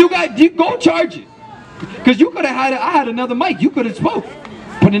it. You go charge it. Because you could have had I had another mic. You could have spoke.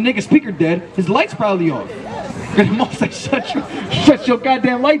 But the nigga speaker dead, his light's probably off. Because most like shut your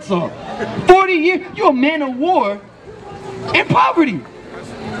goddamn lights off. 40 years, you're a man of war and poverty.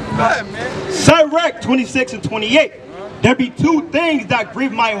 SICARII 26 and 28. There be two things that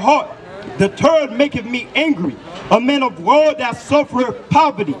grieve my heart. The third maketh me angry. A man of war that suffereth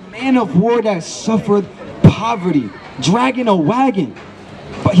poverty. A man of war that suffered poverty. Dragging a wagon.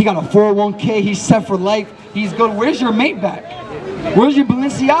 But he got a 401k. He's set for life. He's good. Where's your Maybach? Where's your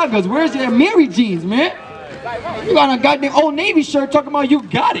Balenciagas? Where's your Mary jeans, man? You got a goddamn Old Navy shirt talking about you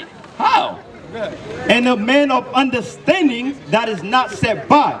got it. How? And a man of understanding that is not set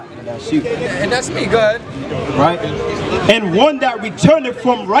by. That's you. And that's me, good. Right? And one that returneth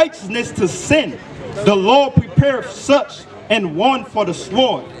from righteousness to sin. The Lord prepareth such, and one for the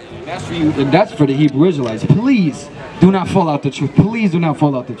sword. That's for you. That's for the Hebrew Israelites. Please do not fall out the truth. Please do not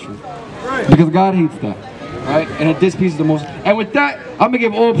fall out the truth. Because God hates that. Right? And it displeases the most. And with that, I'm going to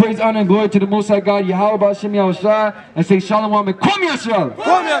give all praise, honor, and glory to the Most High God, Yahweh, Yashamiyah Yasharahla, and say Shalom and Kum Yashar.